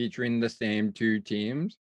 featuring the same two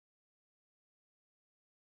teams.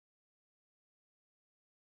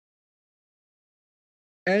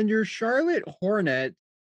 And your Charlotte Hornets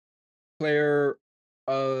player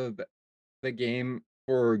of the game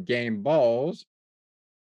for game balls,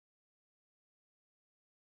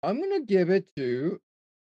 I'm going to give it to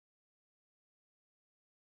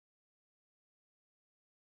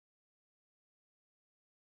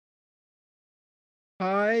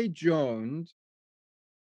Kai Jones.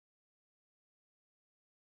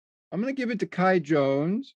 I'm going to give it to Kai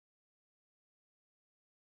Jones.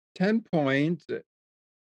 10 points,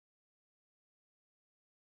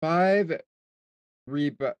 5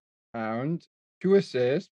 rebounds, 2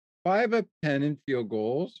 assists, 5 of 10 in field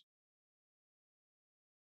goals.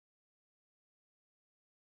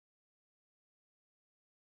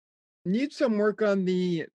 Needs some work on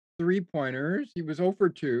the 3-pointers. He was 0 for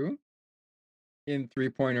 2 in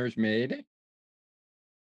 3-pointers made.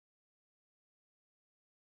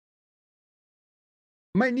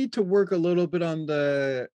 Might need to work a little bit on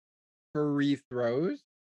the free throws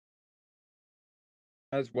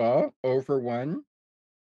as well. 0 for 1.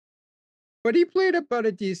 But he played about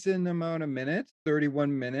a decent amount of minutes,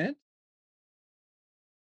 31 minutes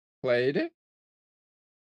played.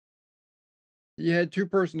 He had 2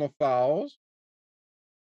 personal fouls.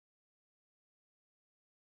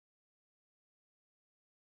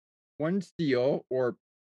 One steal or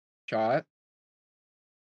shot.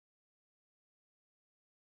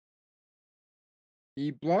 He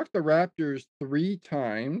blocked the Raptors 3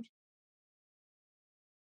 times.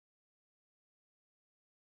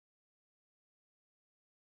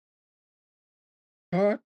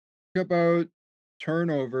 Talk about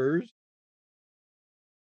turnovers.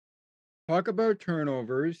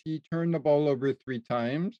 He turned the ball over 3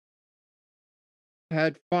 times.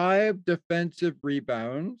 Had 5 defensive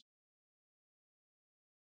rebounds.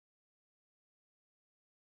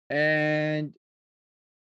 And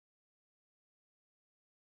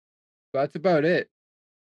that's about it.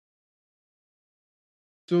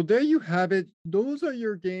 So there you have it. Those are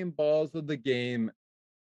your game balls of the game.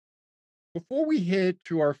 Before we head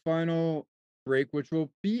to our final break, which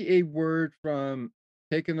will be a word from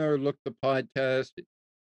Take Another Look the podcast,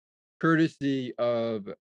 courtesy of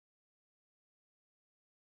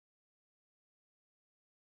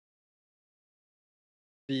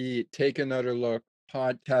the Take Another Look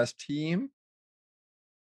podcast team,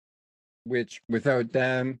 which without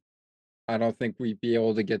them, I don't think we'd be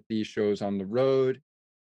able to get these shows on the road.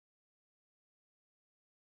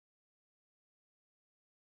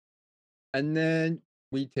 And then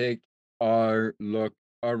we take our look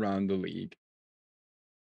around the league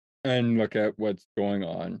and look at what's going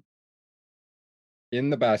on in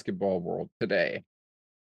the basketball world today.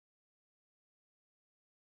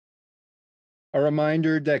 A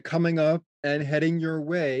reminder that coming up and heading your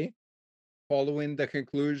way following the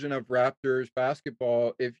conclusion of Raptors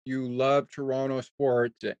basketball, if you love Toronto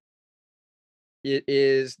sports, it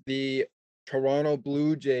is the Toronto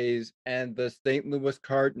Blue Jays and the St. Louis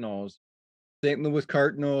Cardinals. St. Louis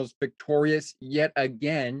Cardinals victorious yet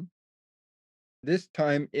again, this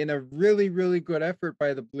time in a really, really good effort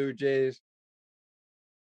by the Blue Jays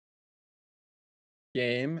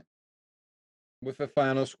game with a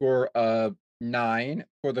final score of 9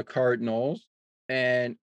 for the Cardinals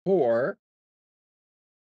and 4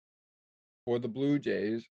 for the Blue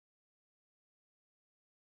Jays.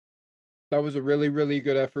 That was a really, really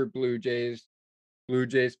good effort, Blue Jays. Blue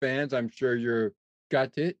Jays fans, I'm sure you're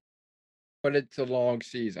gutted, but it's a long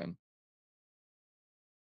season.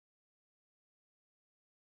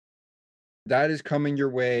 That is coming your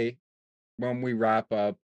way when we wrap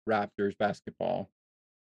up Raptors basketball.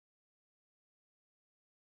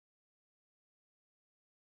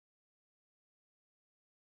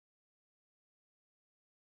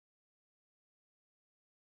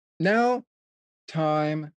 Now,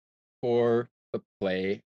 time for the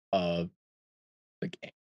play of the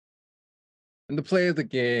game. And the play of the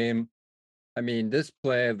game, this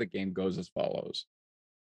play of the game goes as follows.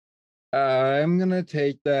 I'm going to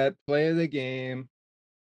take that play of the game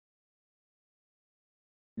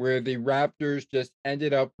where the Raptors just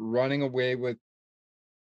ended up running away with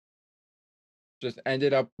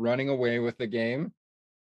the game.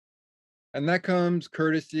 And that comes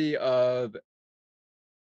courtesy of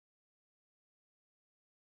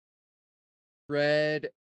Fred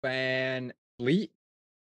Van Vliet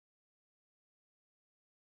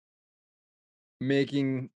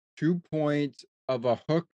making 2 points of a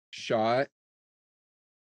hook shot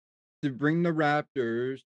to bring the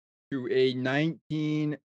Raptors to a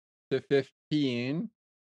 19-15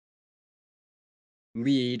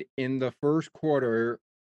 lead in the first quarter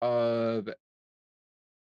of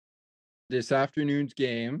this afternoon's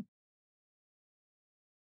game.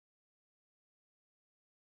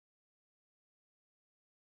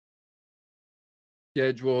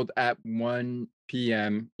 Scheduled at 1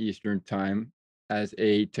 p.m. Eastern Time as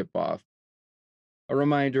a tip-off. A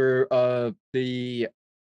reminder of the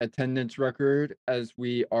attendance record, as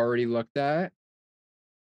we already looked at.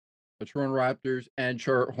 The Toronto Raptors and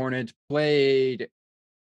Charlotte Hornets played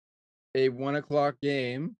a 1 o'clock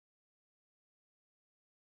game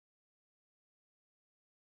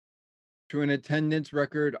to an attendance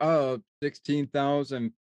record of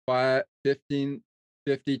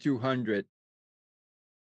 5,200.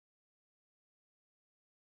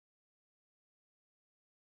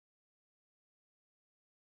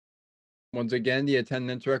 Once again, the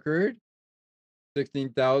attendance record,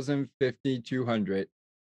 16,200.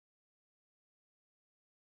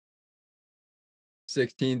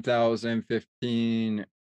 16,015,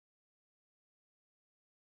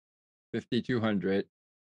 5,200.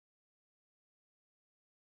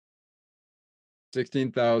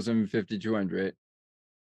 16,5,200.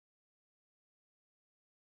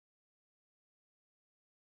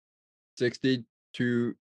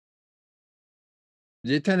 62.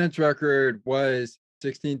 The attendance record was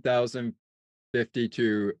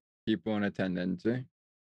 16,052 people in attendance.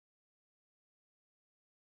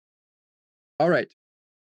 All right.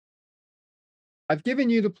 I've given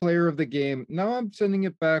you the player of the game. Now I'm sending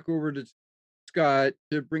it back over to Scott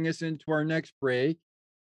to bring us into our next break,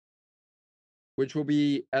 which will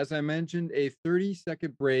be, as I mentioned, a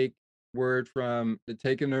 30-second break word from the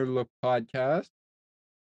Take Another Look podcast.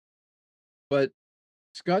 But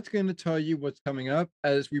Scott's going to tell you what's coming up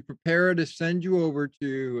as we prepare to send you over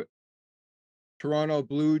to Toronto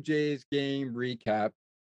Blue Jays game recap.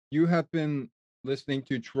 You have been listening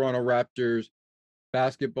to Toronto Raptors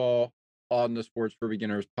basketball on the Sports for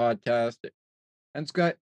Beginners podcast. And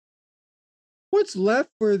Scott, what's left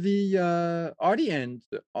for the audience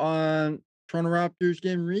on Toronto Raptors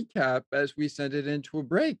game recap as we send it into a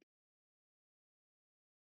break?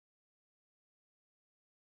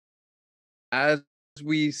 As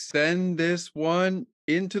we send this one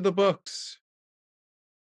into the books,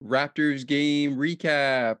 Raptors game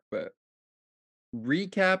recap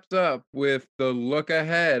recaps up with the look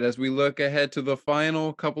ahead as we look ahead to the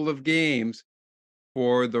final couple of games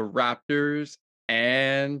for the Raptors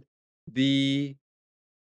and the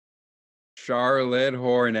Charlotte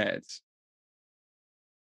Hornets.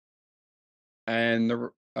 And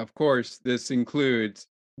of course, this includes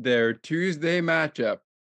their Tuesday matchup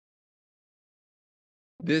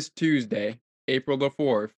this Tuesday, April the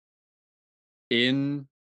 4th, in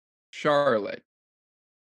Charlotte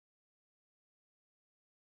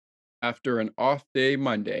after an off day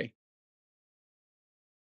Monday.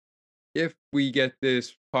 If we get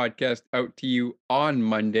this podcast out to you on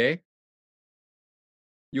Monday,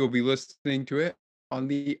 you'll be listening to it on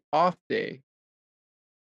the off day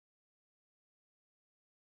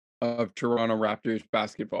of Toronto Raptors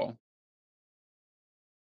basketball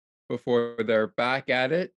before they're back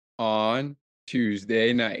at it on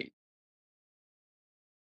Tuesday night.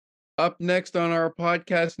 Up next on our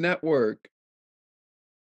podcast network,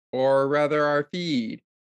 or rather our feed,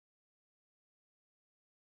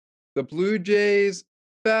 the Blue Jays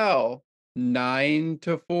fell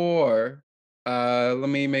 9-4. Let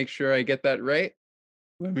me make sure I get that right.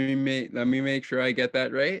 Let me make sure I get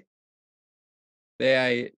that right.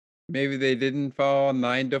 Maybe they didn't fall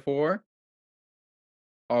 9-4.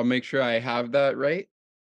 I'll make sure I have that right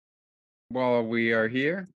while we are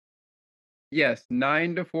here. Yes,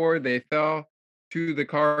 9-4. They fell to the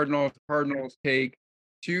Cardinals. Cardinals take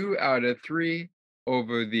 2 out of 3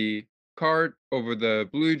 over the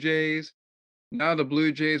Blue Jays. Now the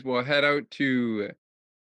Blue Jays will head out to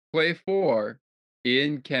play 4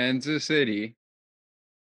 in Kansas City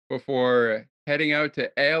before heading out to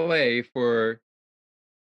LA for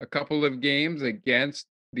a couple of games against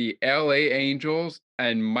the LA Angels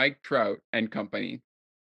and Mike Trout and company.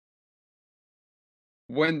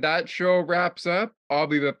 When that show wraps up, I'll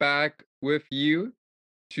be back with you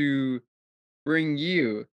to bring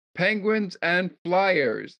you Penguins and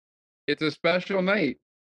Flyers. It's a special night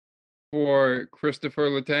for Christopher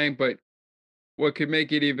Letang, but what could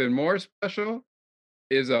make it even more special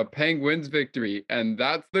is a Penguins victory, and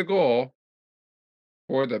that's the goal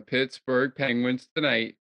for the Pittsburgh Penguins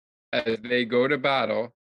tonight as they go to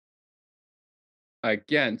battle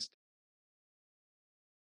against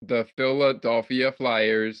the Philadelphia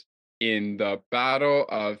Flyers in the Battle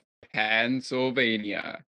of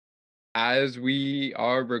Pennsylvania. As we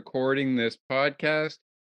are recording this podcast,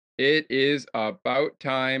 It is about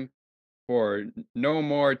time for no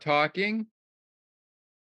more talking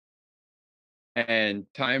and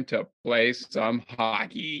time to play some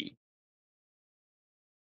hockey.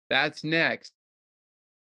 That's next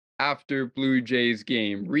after Blue Jays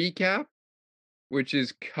game recap, which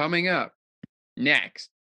is coming up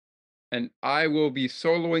next. And I will be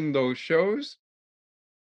soloing those shows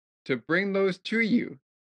to bring those to you.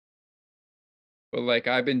 But like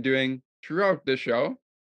I've been doing throughout the show,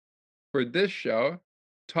 for this show,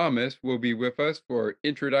 Thomas will be with us for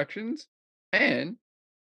introductions and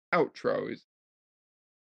outros,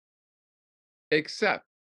 except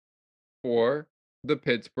for the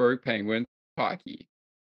Pittsburgh Penguins hockey.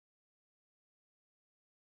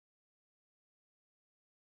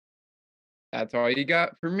 That's all you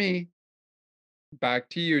got for me. Back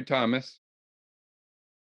to you, Thomas.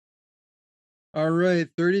 All right,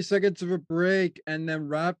 30 seconds of a break, and then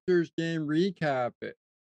Raptors game recap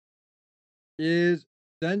is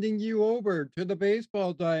sending you over to the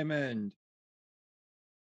baseball diamond.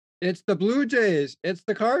 It's the Blue Jays. It's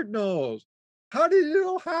the Cardinals. How did it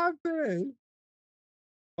all happen?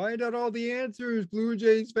 Find out all the answers, Blue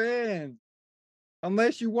Jays fans.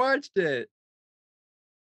 Unless you watched it.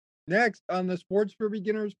 Next on the Sports for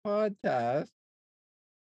Beginners podcast.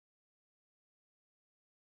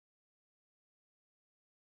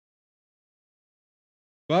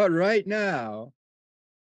 But right now,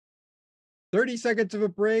 30 seconds of a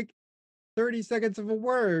break, 30 seconds of a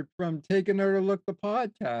word from Take Another Look, the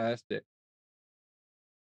podcast.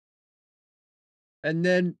 And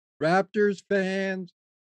then Raptors fans,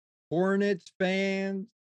 Hornets fans,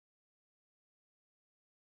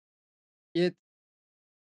 it's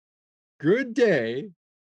good day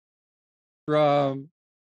from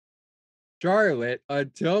Charlotte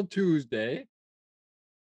until Tuesday.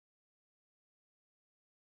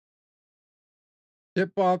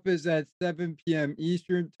 Tip-off is at 7 p.m.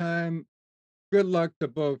 Eastern time. Good luck to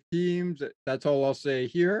both teams. That's all I'll say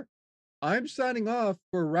here. I'm signing off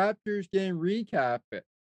for Raptors game recap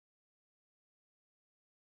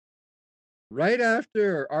right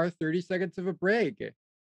after our 30 seconds of a break.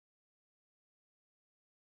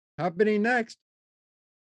 Happening next,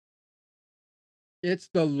 it's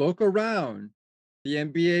the look around the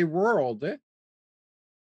NBA world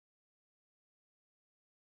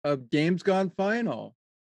of games gone final,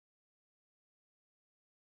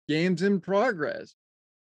 games in progress,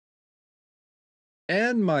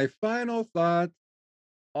 and my final thoughts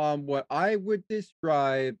on what I would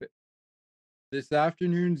describe this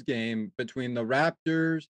afternoon's game between the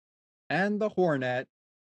Raptors and the Hornets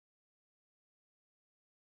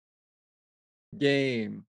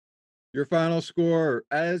game. Your final score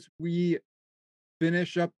as we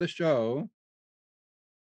finish up the show: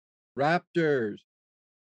 Raptors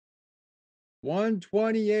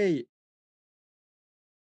 128,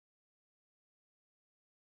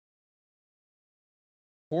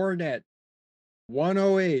 Hornets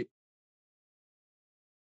 108.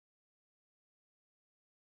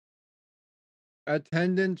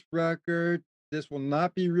 Attendance record. This will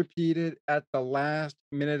not be repeated at the last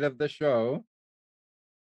minute of the show.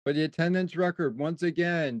 But the attendance record, once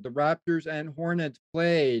again, the Raptors and Hornets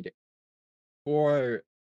played for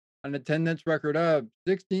an attendance record of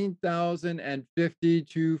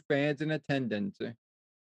 16,052 fans in attendance.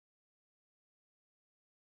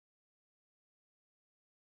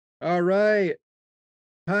 All right,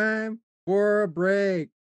 time for a break.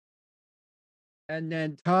 And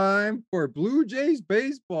then time for Blue Jays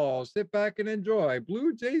baseball. Sit back and enjoy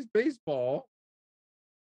Blue Jays baseball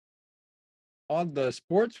on the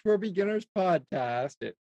Sports for Beginners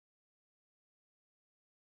podcast.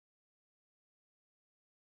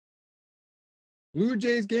 Blue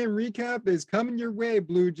Jays game recap is coming your way,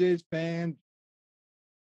 Blue Jays fans.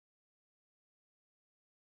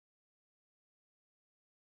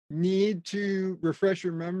 Need to refresh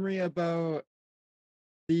your memory about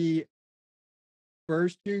the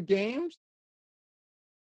first two games?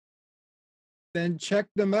 Then check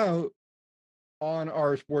them out on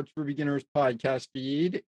our Sports for Beginners podcast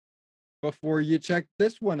feed before you check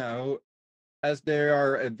this one out, as they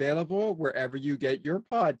are available wherever you get your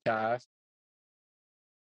podcast.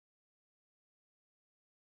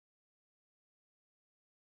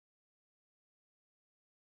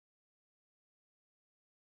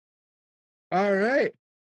 All right.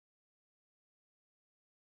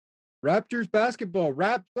 Raptors basketball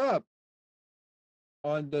wraps up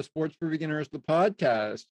on the Sports for Beginners, the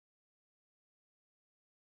podcast.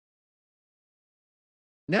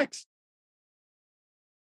 Next.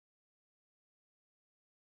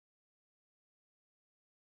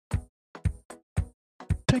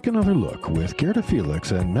 take another look with Gerda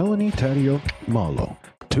Felix and Melanie Taddeo Malo,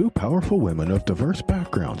 two powerful women of diverse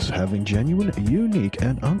backgrounds having genuine, unique,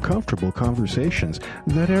 and uncomfortable conversations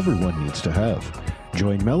that everyone needs to have.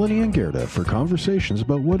 Join Melanie and Gerda for conversations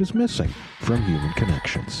about what is missing from human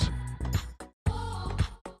connections.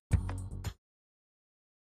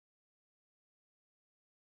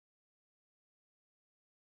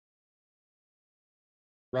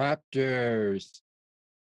 Raptors.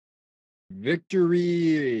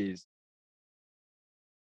 Victories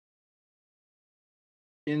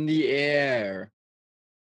in the air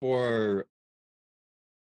for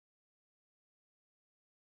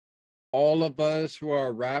all of us who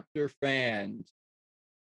are Raptor fans.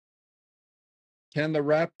 Can the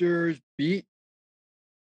Raptors beat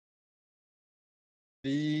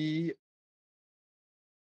the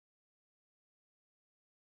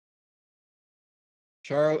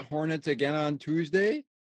Charlotte Hornets again on Tuesday?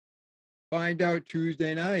 Find out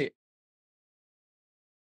Tuesday night.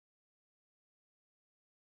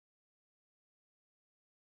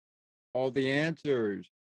 All the answers.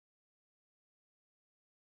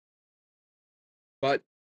 But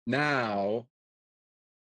now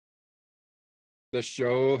the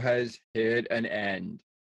show has hit an end.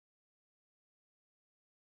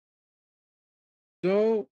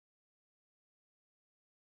 So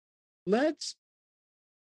let's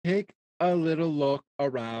take a little look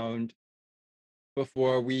around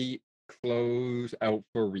before we close out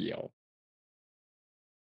for real.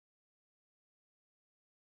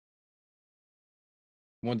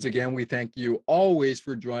 Once again, we thank you always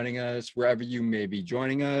for joining us wherever you may be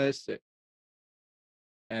joining us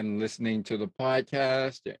and listening to the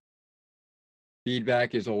podcast.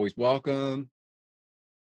 Feedback is always welcome.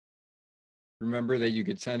 Remember that you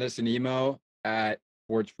could send us an email at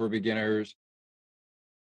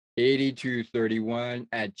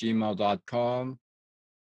sportsforbeginners8231@gmail.com.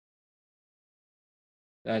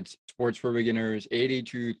 That's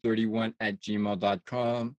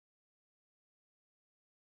sportsforbeginners8231@gmail.com.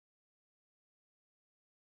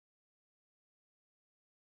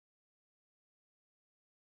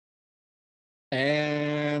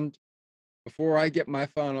 And before I get my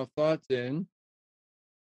final thoughts in,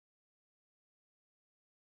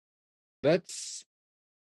 let's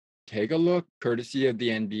take a look, courtesy of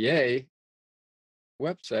the NBA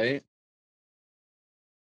website,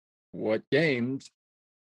 what games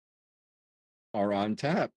are on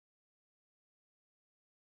tap.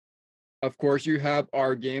 Of course, you have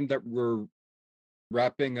our game that we're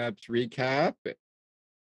wrapping up to recap.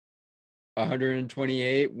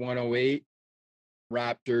 128-108,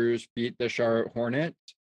 Raptors beat the Charlotte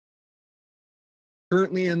Hornets.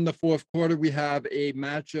 Currently in the fourth quarter, we have a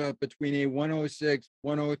matchup between a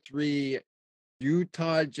 106-103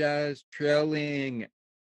 Utah Jazz trailing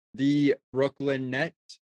the Brooklyn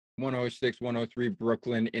Nets. 106-103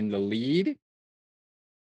 Brooklyn in the lead.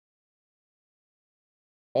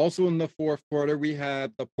 Also in the fourth quarter, we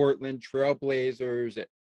have the Portland Trailblazers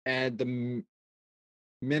and the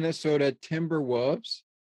Minnesota Timberwolves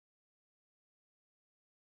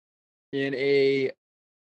in a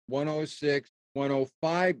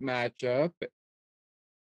 106-105 matchup.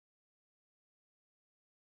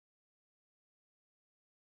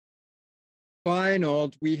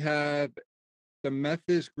 Finals, we have the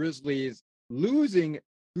Memphis Grizzlies losing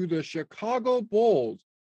to the Chicago Bulls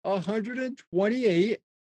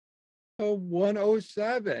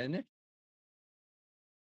 128-107.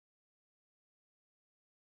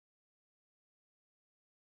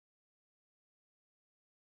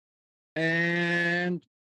 And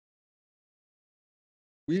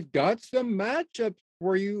we've got some matchups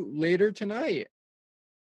for you later tonight.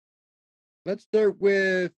 Let's start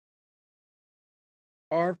with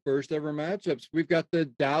our first ever matchups. We've got the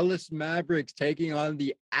Dallas Mavericks taking on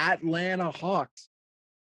the Atlanta Hawks.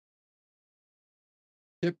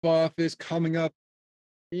 Tip-off is coming up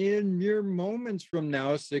in mere moments from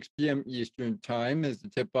now. 6 p.m. Eastern time is the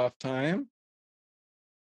tip-off time.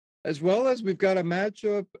 As well as we've got a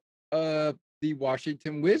matchup of the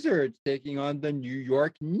Washington Wizards taking on the New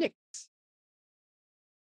York Knicks.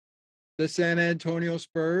 The San Antonio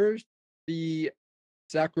Spurs, the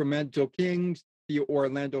Sacramento Kings, the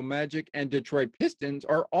Orlando Magic, and Detroit Pistons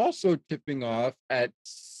are also tipping off at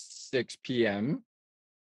 6 p.m.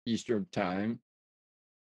 Eastern time,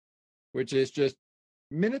 which is just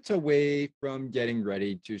minutes away from getting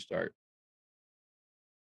ready to start.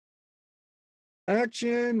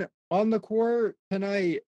 Action on the court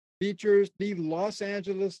tonight features the Los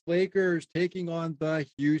Angeles Lakers taking on the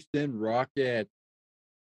Houston Rockets.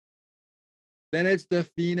 Then it's the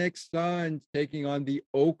Phoenix Suns taking on the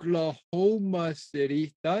Oklahoma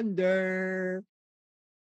City Thunder.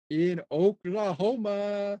 in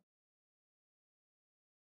Oklahoma.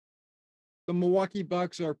 The Milwaukee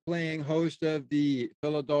Bucks are playing host of the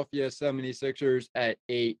Philadelphia 76ers at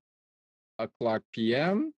 8 o'clock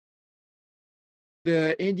p.m.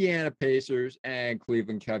 The Indiana Pacers and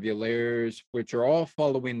Cleveland Cavaliers, which are all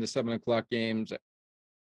following the 7 o'clock games,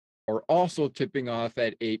 are also tipping off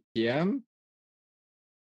at 8 p.m.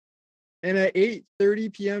 And at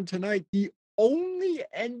 8:30 p.m. tonight, the only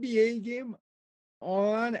NBA game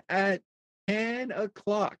on at 10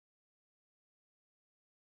 o'clock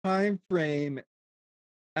time frame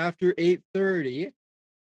after 8:30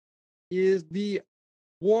 is the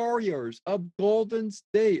Warriors of Golden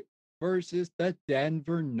State versus the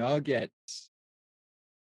Denver Nuggets.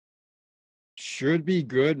 Should be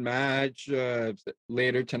good match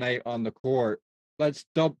later tonight on the court. Let's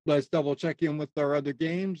double check in with our other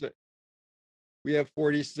games. We have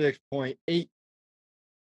 46.8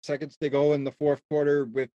 seconds to go in the fourth quarter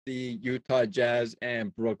with the Utah Jazz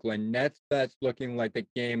and Brooklyn Nets. That's looking like the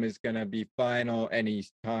game is going to be final any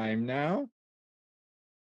time now.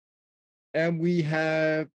 And we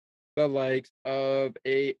have the likes of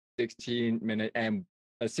a 16-minute and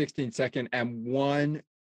a 16-second and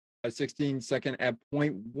a 16-second and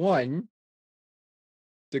 0.1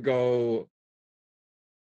 to go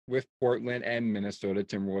with Portland and Minnesota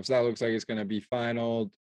Timberwolves. That looks like it's going to be finaled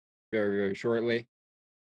very, very shortly.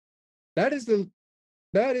 That is the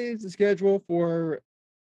schedule for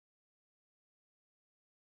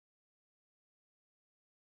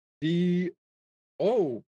the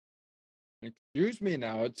excuse me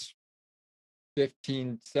now. It's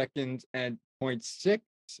 15 seconds and 0.6,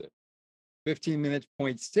 15 minutes,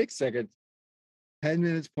 0.6 seconds, 10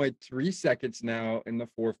 minutes, 0.3 seconds now in the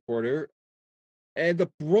fourth quarter. And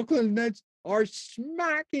the Brooklyn Nets are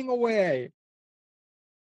smacking away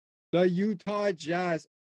the Utah Jazz.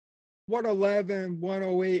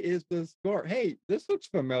 111-108 is the score. Hey, this looks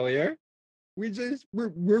familiar. We're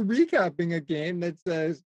recapping a game that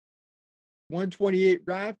says 128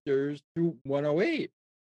 Raptors to 108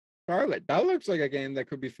 Charlotte. That looks like a game that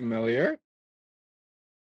could be familiar.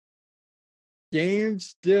 Game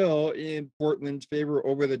still in Portland's favor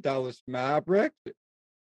over the Dallas Mavericks.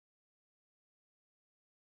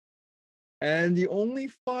 And the only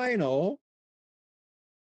final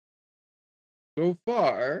so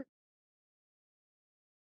far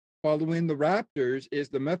following the Raptors is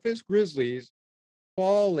the Memphis Grizzlies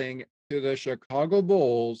falling to the Chicago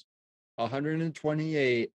Bulls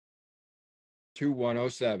 128 to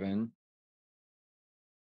 107.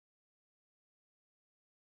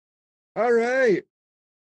 All right.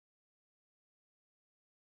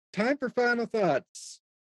 Time for final thoughts.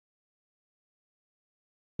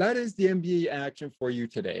 That is the NBA action for you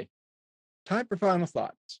today. Time for final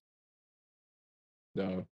thoughts.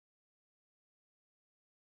 So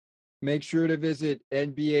make sure to visit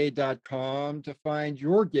NBA.com to find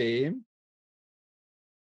your game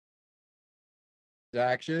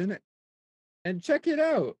action and check it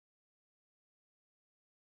out.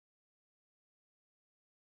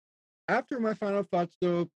 After my final thoughts,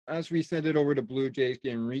 though, as we send it over to Blue Jays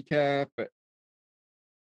game recap,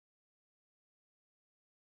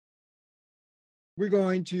 we're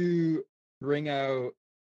going to bring out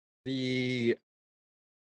the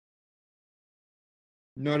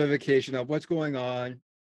notification of what's going on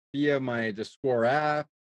via the Score app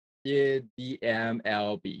in the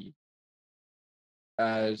MLB.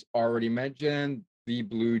 As already mentioned, the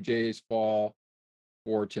Blue Jays fall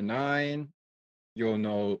 4-9. You'll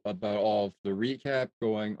know about all of the recap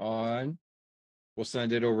going on. We'll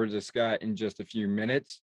send it over to Scott in just a few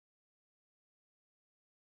minutes.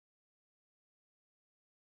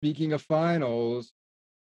 Speaking of finals,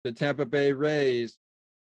 the Tampa Bay Rays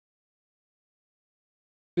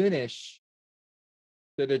finish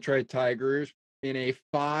the Detroit Tigers in a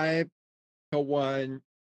 5-1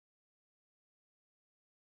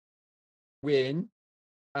 win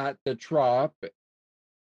at the Trop. The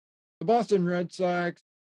Boston Red Sox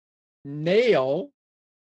nail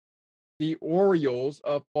the Orioles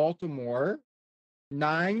of Baltimore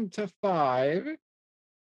 9-5.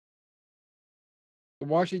 The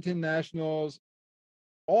Washington Nationals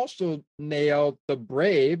also nailed the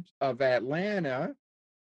Braves of Atlanta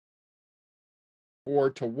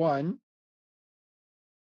 4-1.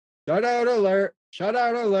 Shutout alert!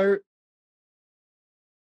 Shutout alert!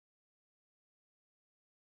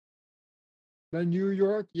 The New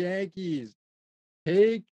York Yankees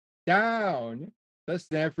take down the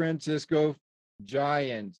San Francisco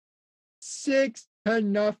Giants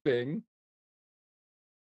 6-0.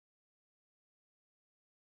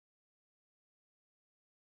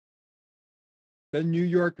 The New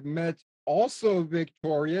York Mets also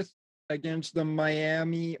victorious against the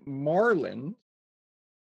Miami Marlins,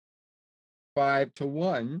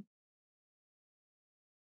 5-1.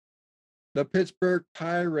 The Pittsburgh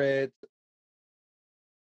Pirates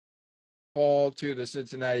fall to the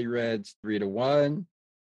Cincinnati Reds 3-1.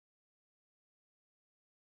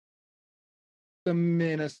 The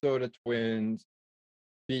Minnesota Twins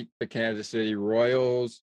beat the Kansas City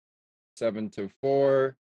Royals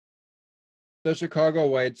 7-4. The Chicago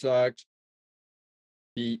White Sox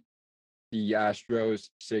beat the Astros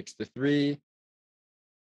 6-3.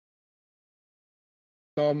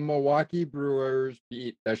 The Milwaukee Brewers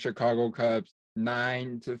beat the Chicago Cubs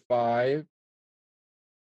 9-5.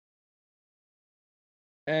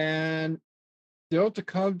 And still to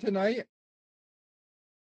come tonight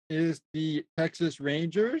is the Texas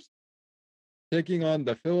Rangers taking on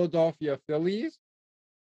the Philadelphia Phillies.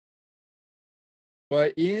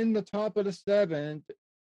 But in the top of the seventh,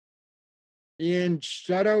 in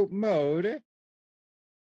shutout mode,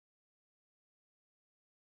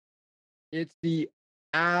 it's the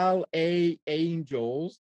LA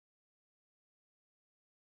Angels,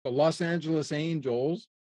 the Los Angeles Angels,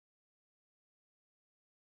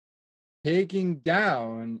 taking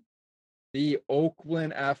down the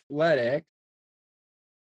Oakland Athletics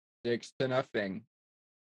 6-0.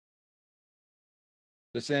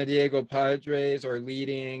 The San Diego Padres are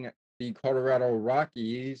leading the Colorado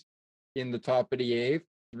Rockies in the top of the eighth,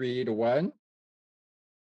 3-1.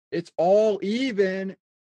 It's all even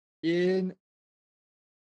in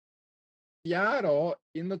Seattle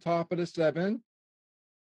in the top of the seventh,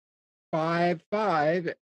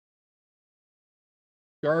 5-5.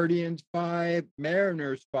 Guardians 5,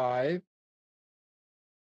 Mariners 5.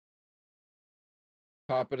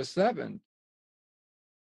 Top of the seventh.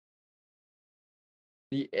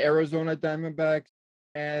 The Arizona Diamondbacks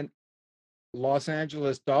and Los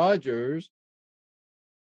Angeles Dodgers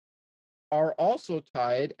are also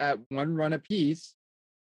tied at 1 run apiece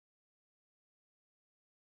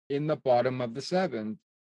in the bottom of the seventh.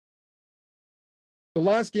 The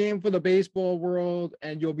last game for the baseball world,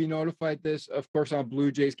 and you'll be notified this, of course, on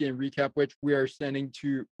Blue Jays game recap, which we are sending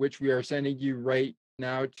you right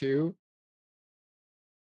now to.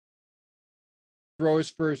 Throws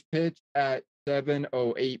first pitch at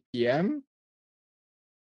 7:08 p.m.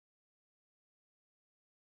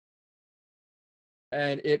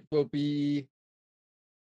 And it will be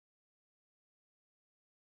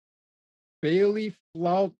Bailey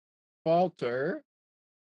Falter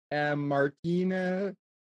and Martina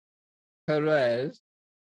Perez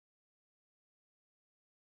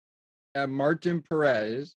and Martin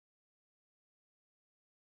Perez.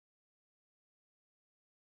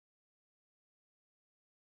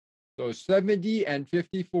 So 70 and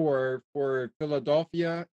 54 for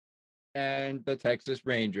Philadelphia and the Texas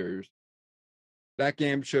Rangers. That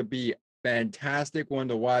game should be fantastic one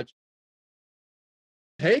to watch.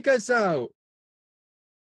 Take us out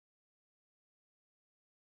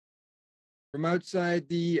from outside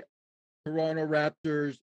the Toronto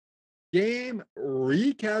Raptors game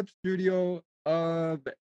recap studio of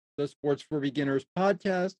the Sports for Beginners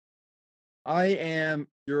podcast. I am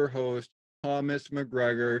your host, Thomas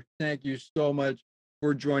McGregor. Thank you so much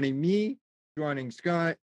for joining me, joining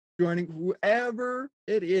Scott, joining whoever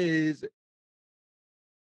it is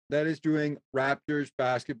that is doing Raptors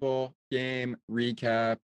basketball game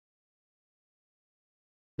recap.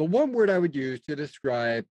 The one word I would use to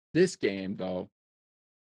describe this game, though,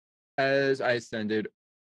 as I send it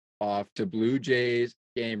off to Blue Jays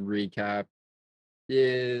game recap,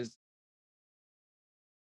 is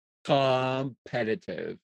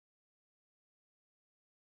competitive.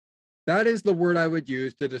 That is the word I would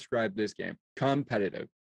use to describe this game. Competitive.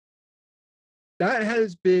 That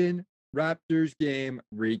has been Raptors game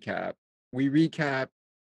recap. We recap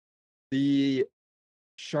the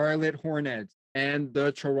Charlotte Hornets and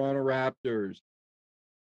the Toronto Raptors.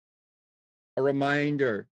 A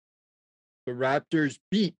reminder, the Raptors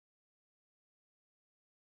beat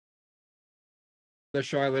the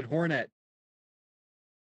Charlotte Hornets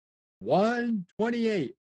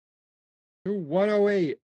 128-108.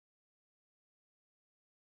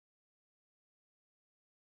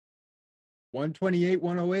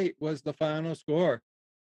 128-108 was the final score.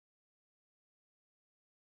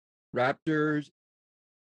 Raptors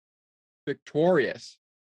victorious.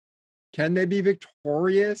 Can they be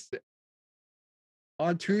victorious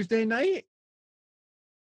on Tuesday night?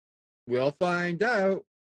 We'll find out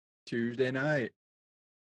Tuesday night.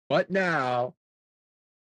 But now,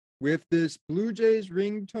 with this Blue Jays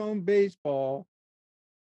ringtone baseball,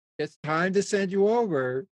 it's time to send you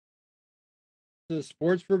over to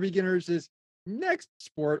Sports for Beginners' Next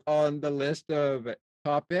sport on the list of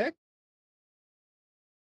topic,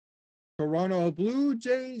 Toronto Blue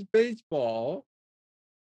Jays baseball.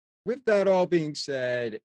 With that all being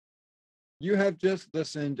said, you have just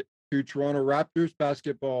listened to Toronto Raptors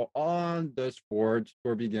basketball on the Sports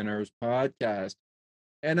for Beginners podcast.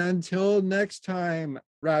 And until next time,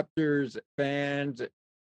 Raptors fans,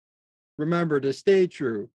 remember to stay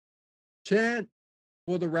true. Chant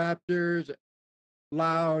for the Raptors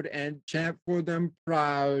loud and chant for them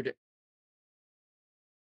proud.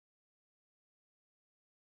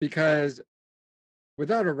 Because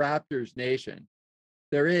without a Raptors nation,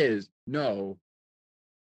 there is no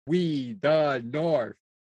We the North.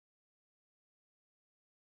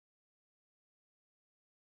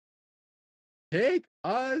 Take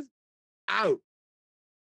us out.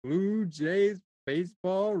 Blue Jays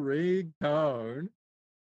baseball ringtone.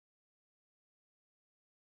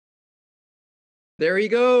 There he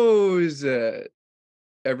goes.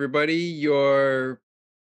 Everybody, your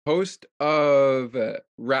host of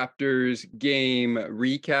Raptors game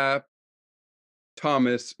recap,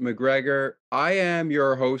 Thomas McGregor. I am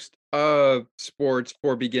your host of Sports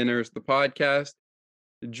for Beginners, the podcast.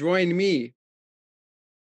 Join me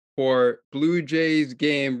for Blue Jays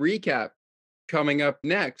game recap coming up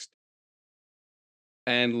next.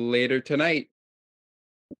 And later tonight,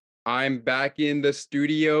 I'm back in the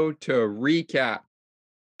studio to recap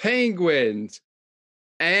Penguins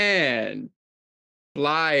and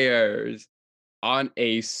Flyers on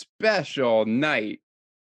a special night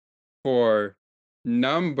for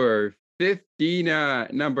number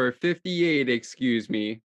 58, excuse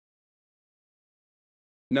me.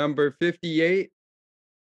 Number 58,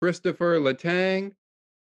 Christopher Letang.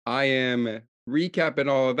 I am recapping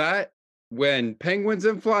all of that when Penguins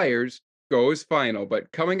and Flyers goes final.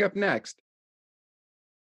 But coming up next,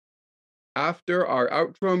 after our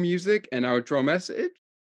outro music and outro message,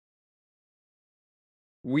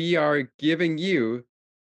 we are giving you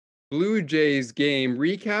Blue Jays game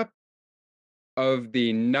recap of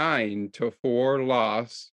the 9-4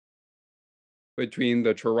 loss between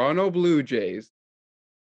the Toronto Blue Jays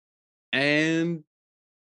and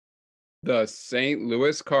the St.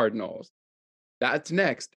 Louis Cardinals. That's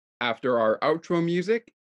next after our outro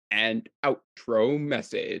music and outro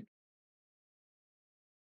message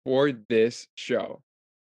for this show.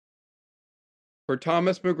 For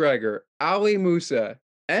Thomas McGregor, Ali Musa,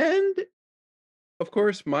 and of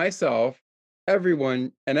course myself,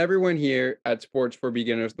 everyone here at Sports for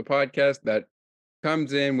Beginners, the podcast that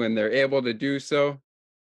comes in when they're able to do so.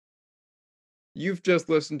 You've just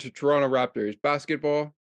listened to Toronto Raptors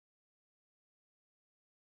basketball.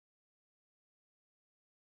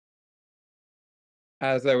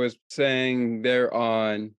 As I was saying there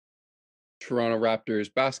on Toronto Raptors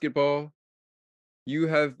basketball, you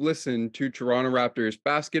have listened to Toronto Raptors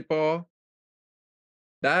basketball.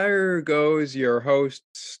 There goes your host,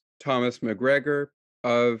 Thomas McGregor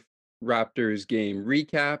of Raptors game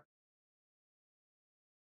recap.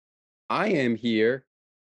 I am here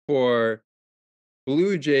for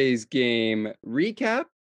Blue Jays game recap,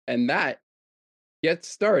 and that gets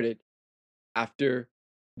started after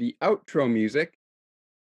the outro music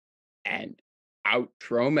and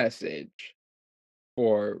outro message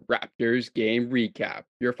for Raptors game recap.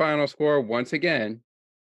 Your final score, once again,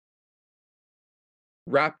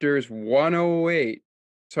 Raptors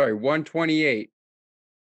 128.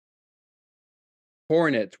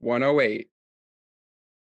 Hornets 108.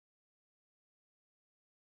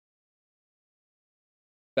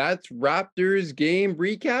 That's Raptors game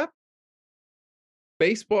recap.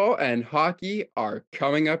 Baseball and hockey are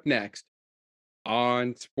coming up next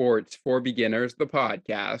on Sports for Beginners, the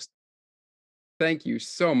podcast. Thank you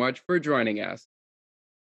so much for joining us.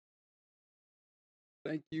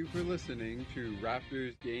 Thank you for listening to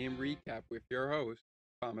Raptors game recap with your hosts,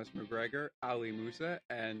 Thomas McGregor, Ali Musa,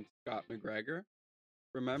 and Scott McGregor.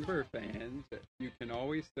 Remember, fans, you can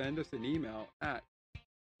always send us an email at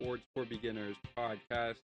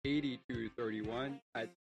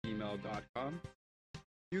sportsforbeginnerspodcast8231@gmail.com.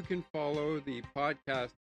 You can follow the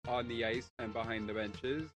podcast On the Ice and Behind the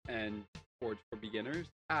Benches and Sports for Beginners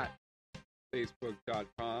at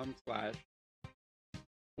facebook.com/Sports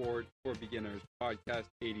for Beginners Podcast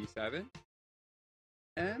 87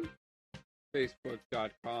 and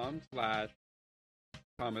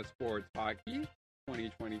facebook.com/Thomas Sports Hockey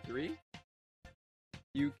 2023.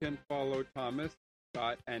 You can follow Thomas,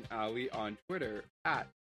 Scott, and Ali on Twitter at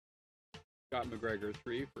Scott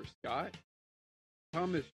McGregor3 for Scott,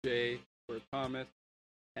 Thomas J for Thomas,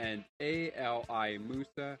 and ALI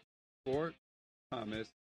Musa for Thomas,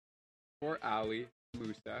 for Ali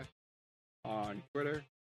Musa on Twitter.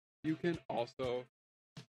 You can also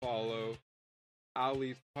follow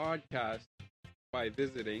Ali's podcast by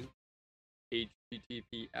visiting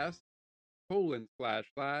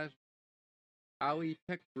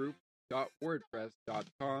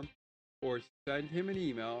https://alitechgroup.wordpress.com or send him an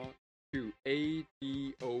email to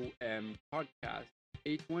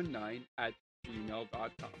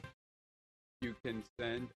adompodcast819@gmail.com. You can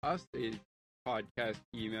send us a podcast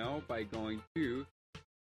email by going to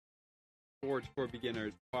Sports for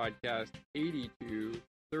Beginners Podcast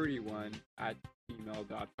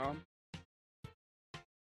 8231@gmail.com.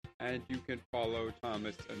 And you can follow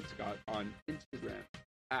Thomas and Scott on Instagram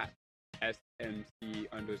at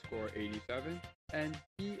SMC_87 and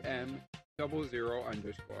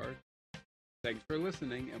PM00_. Thanks for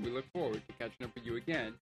listening, and we look forward to catching up with you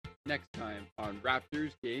again next time on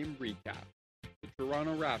Raptors Game Recap. The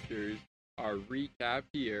Toronto Raptors are recapped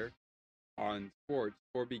here on Sports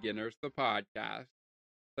for Beginners, the podcast.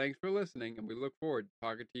 Thanks for listening, and we look forward to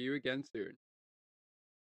talking to you again soon.